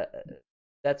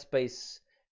Dead Space.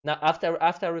 Now, after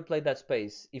I replayed Dead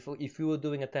Space, if you were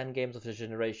doing a 10 games of the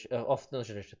generation, not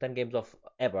generation, 10 games of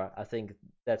ever, I think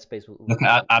Dead Space would. Look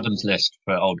at Adam's list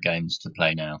for old games to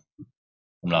play now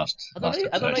from last I don't know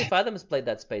episode. if Adam's played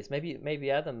Dead Space. Maybe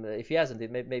Adam, if he hasn't,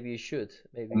 maybe you should.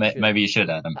 Maybe you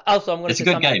should, Adam. Also, It's a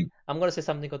good game. I'm gonna say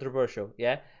something controversial,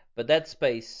 yeah. But Dead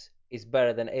Space is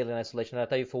better than Alien Isolation. I'll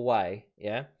tell you for why,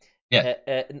 yeah. Yeah.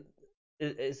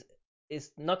 It's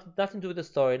nothing to do with the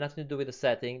story, nothing to do with the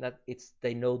setting.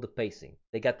 They know the pacing.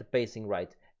 They got the pacing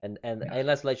right, and Alien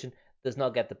Isolation does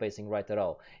not get the pacing right at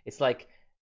all. It's like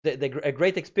a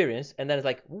great experience, and then it's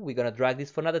like, we're gonna drag this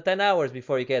for another 10 hours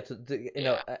before you get to you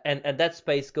know. And Dead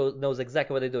Space knows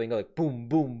exactly what they're doing. Like boom,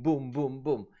 boom, boom, boom,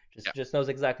 boom. Just knows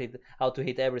exactly how to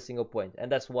hit every single point,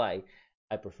 and that's why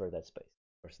I prefer Dead Space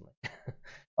personally.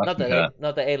 Not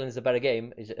that Alien is a better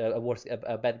game,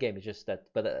 a bad game. It's just that,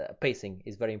 but pacing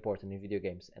is very important in video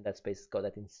games, and Dead Space got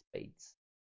that in spades.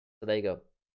 So there you go.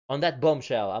 On that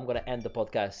bombshell, I'm gonna end the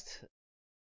podcast.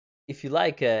 If you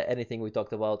like anything we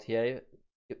talked about here,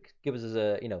 give us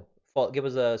give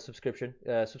us a subscription.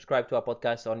 Subscribe to our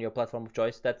podcast on your platform of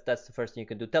choice. That's the first thing you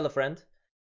can do. Tell a friend.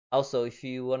 Also, if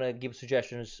you want to give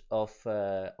suggestions of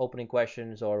opening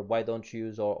questions or why don't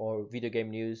use or video game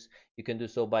news, you can do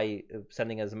so by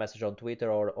sending us a message on Twitter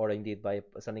or indeed by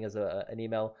sending us an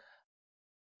email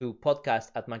to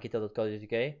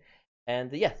podcast@monkeytail.co.uk.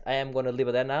 And yeah, I am going to leave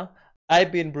it there now.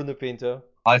 I've been Bruno Pinto.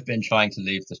 I've been trying to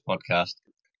leave this podcast.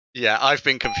 Yeah, I've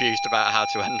been confused about how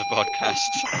to end the podcast.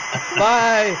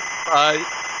 Bye. Bye.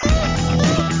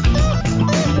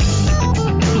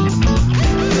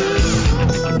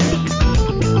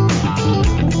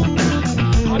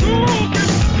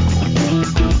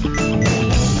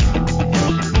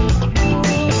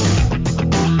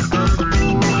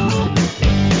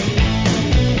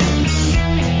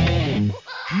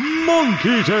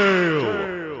 Monkey Tail.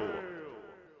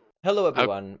 Hello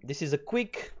everyone. This is a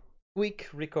quick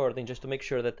recording just to make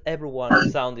sure that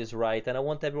everyone's sound is right, and I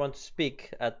want everyone to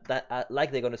speak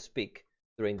like they're going to speak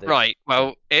during the. Right.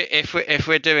 Well, if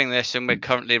we're doing this and we're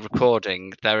currently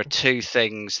recording, there are two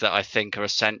things that I think are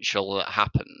essential that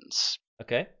happens.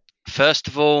 Okay. First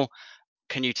of all,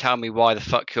 can you tell me why the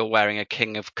fuck you're wearing a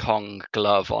King of Kong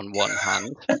glove on one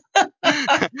hand?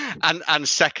 and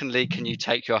secondly, can you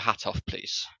take your hat off,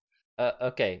 please?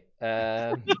 Okay.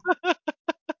 I've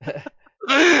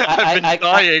been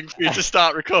dying for you to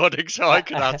start recording so I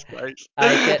can ask those.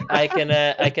 I can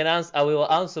answer. I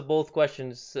will answer both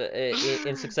questions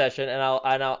in succession, and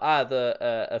I'll add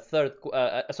a third.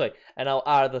 And I'll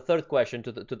add the third question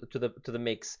to the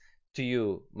mix to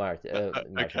you,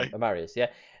 Marius. Yeah.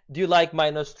 Do you like my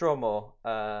Nostromo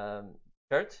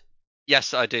shirt?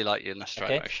 Yes, I do like your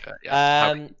Nostromo Okay. shirt.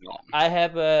 Yeah. I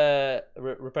have a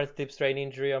repetitive strain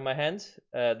injury on my hand.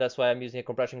 That's why I'm using a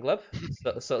compression glove.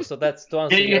 So that's to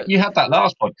answer. You had that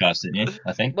last podcast, didn't you?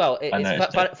 I think. Well,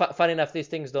 it's funny enough. These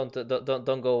things don't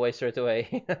go away straight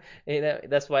away.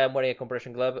 That's why I'm wearing a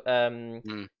compression glove.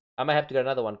 I might have to get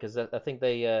another one because I think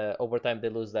they over time they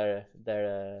lose their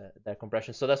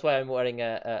compression. So that's why I'm wearing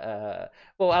a.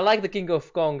 Well, I like the King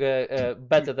of Kong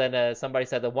better than somebody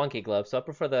said a wonky glove. So I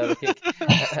prefer the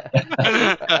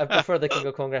I prefer the King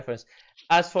of Kong reference.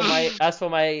 As for my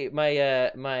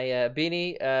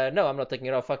beanie, no, I'm not taking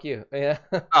it off. Fuck you. Yeah.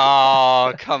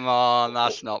 Oh, come on,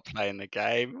 that's not playing the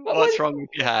game. What's wrong with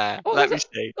your hair? Let me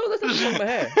see. Oh, there's nothing wrong with my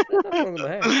hair. There's nothing wrong with my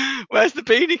hair. Where's the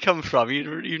beanie come from?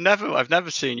 I've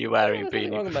never seen you wearing a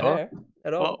beanie before. My hair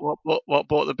at all. What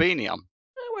brought the beanie on?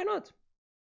 Why not?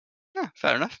 Yeah,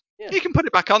 fair enough. Yeah. You can put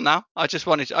it back on now. I just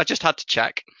had to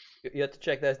check. You had to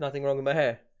check there's nothing wrong with my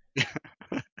hair.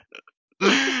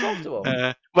 It's comfortable.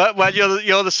 Well,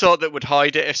 you're the sort that would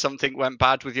hide it if something went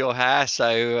bad with your hair.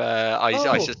 So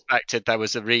I suspected there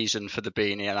was a reason for the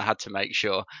beanie, and I had to make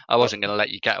sure. I wasn't going to let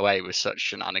you get away with such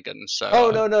shenanigans. So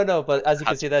no. But as you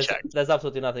can see, there's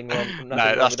absolutely nothing wrong.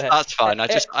 That's fine. I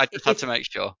just had to make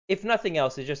sure. If nothing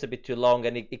else, it's just a bit too long,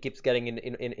 and it keeps getting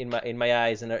in my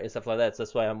eyes and stuff like that. So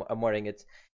that's why I'm wearing it.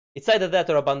 It's either that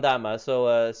or a bandana.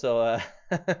 So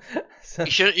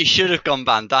You should have gone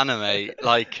bandana, mate.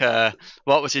 Like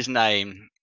what was his name?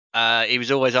 He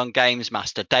was always on Games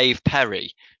Master. Dave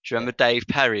Perry. Do you remember Dave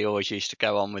Perry always used to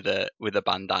go on with a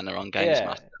bandana on Games Yeah.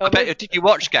 Master? Oh, I bet. but- Did you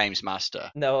watch Games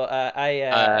Master? No,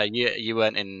 I You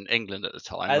weren't in England at the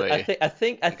time, were I you?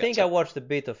 think I watched a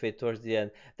bit of it towards the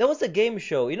end. There was a game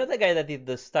show. You know the guy that did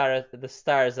the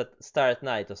stars at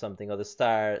night or something, or the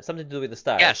star something to do with the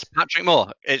stars. Yes, Patrick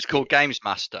Moore. It's called Games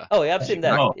Master. Oh yeah, I've seen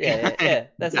that. Oh. Yeah.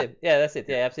 That's Yeah. it. Yeah, that's it.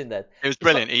 Yeah, I've seen that. It was It's fu-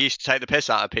 brilliant. He used to take the piss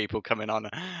out of people coming on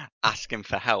asking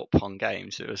for help on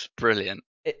games. It was brilliant.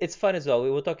 It's fun as well. We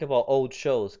were talking about old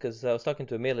shows because I was talking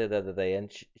to Amelia the other day,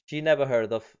 and she never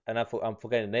heard of, and I'm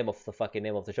forgetting the name of the fucking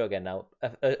name of the show again now.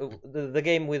 The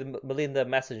game with Melinda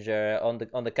Messenger on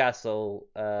the castle.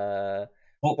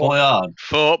 Fort Boyard.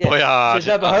 Fort Yeah, Boyard. she's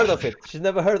never heard Oh, of it. She's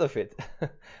never heard of it.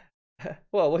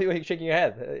 Well, what are you shaking your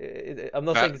head? I'm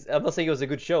not saying it was a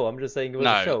good show. I'm just saying it was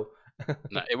a No. show.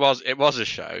 no, it was a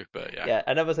show, but yeah. Yeah,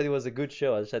 I never said it was a good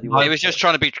show. I just said it He was. He was just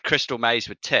trying to be Crystal Maze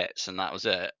with tits, and that was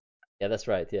it. Yeah, that's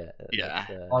right. Yeah. Yeah.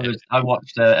 I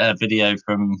watched a video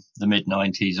from the mid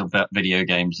 '90s about video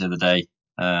games the other day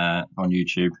on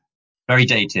YouTube. Very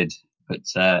dated, but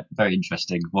very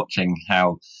interesting. Watching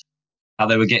how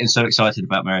they were getting so excited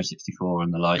about Mario 64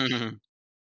 and the like,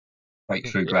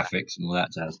 breakthrough Yeah. graphics and all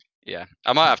that jazz. Yeah,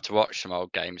 I might have to watch some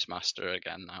old Games Master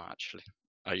again now. Actually,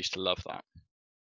 I used to love that.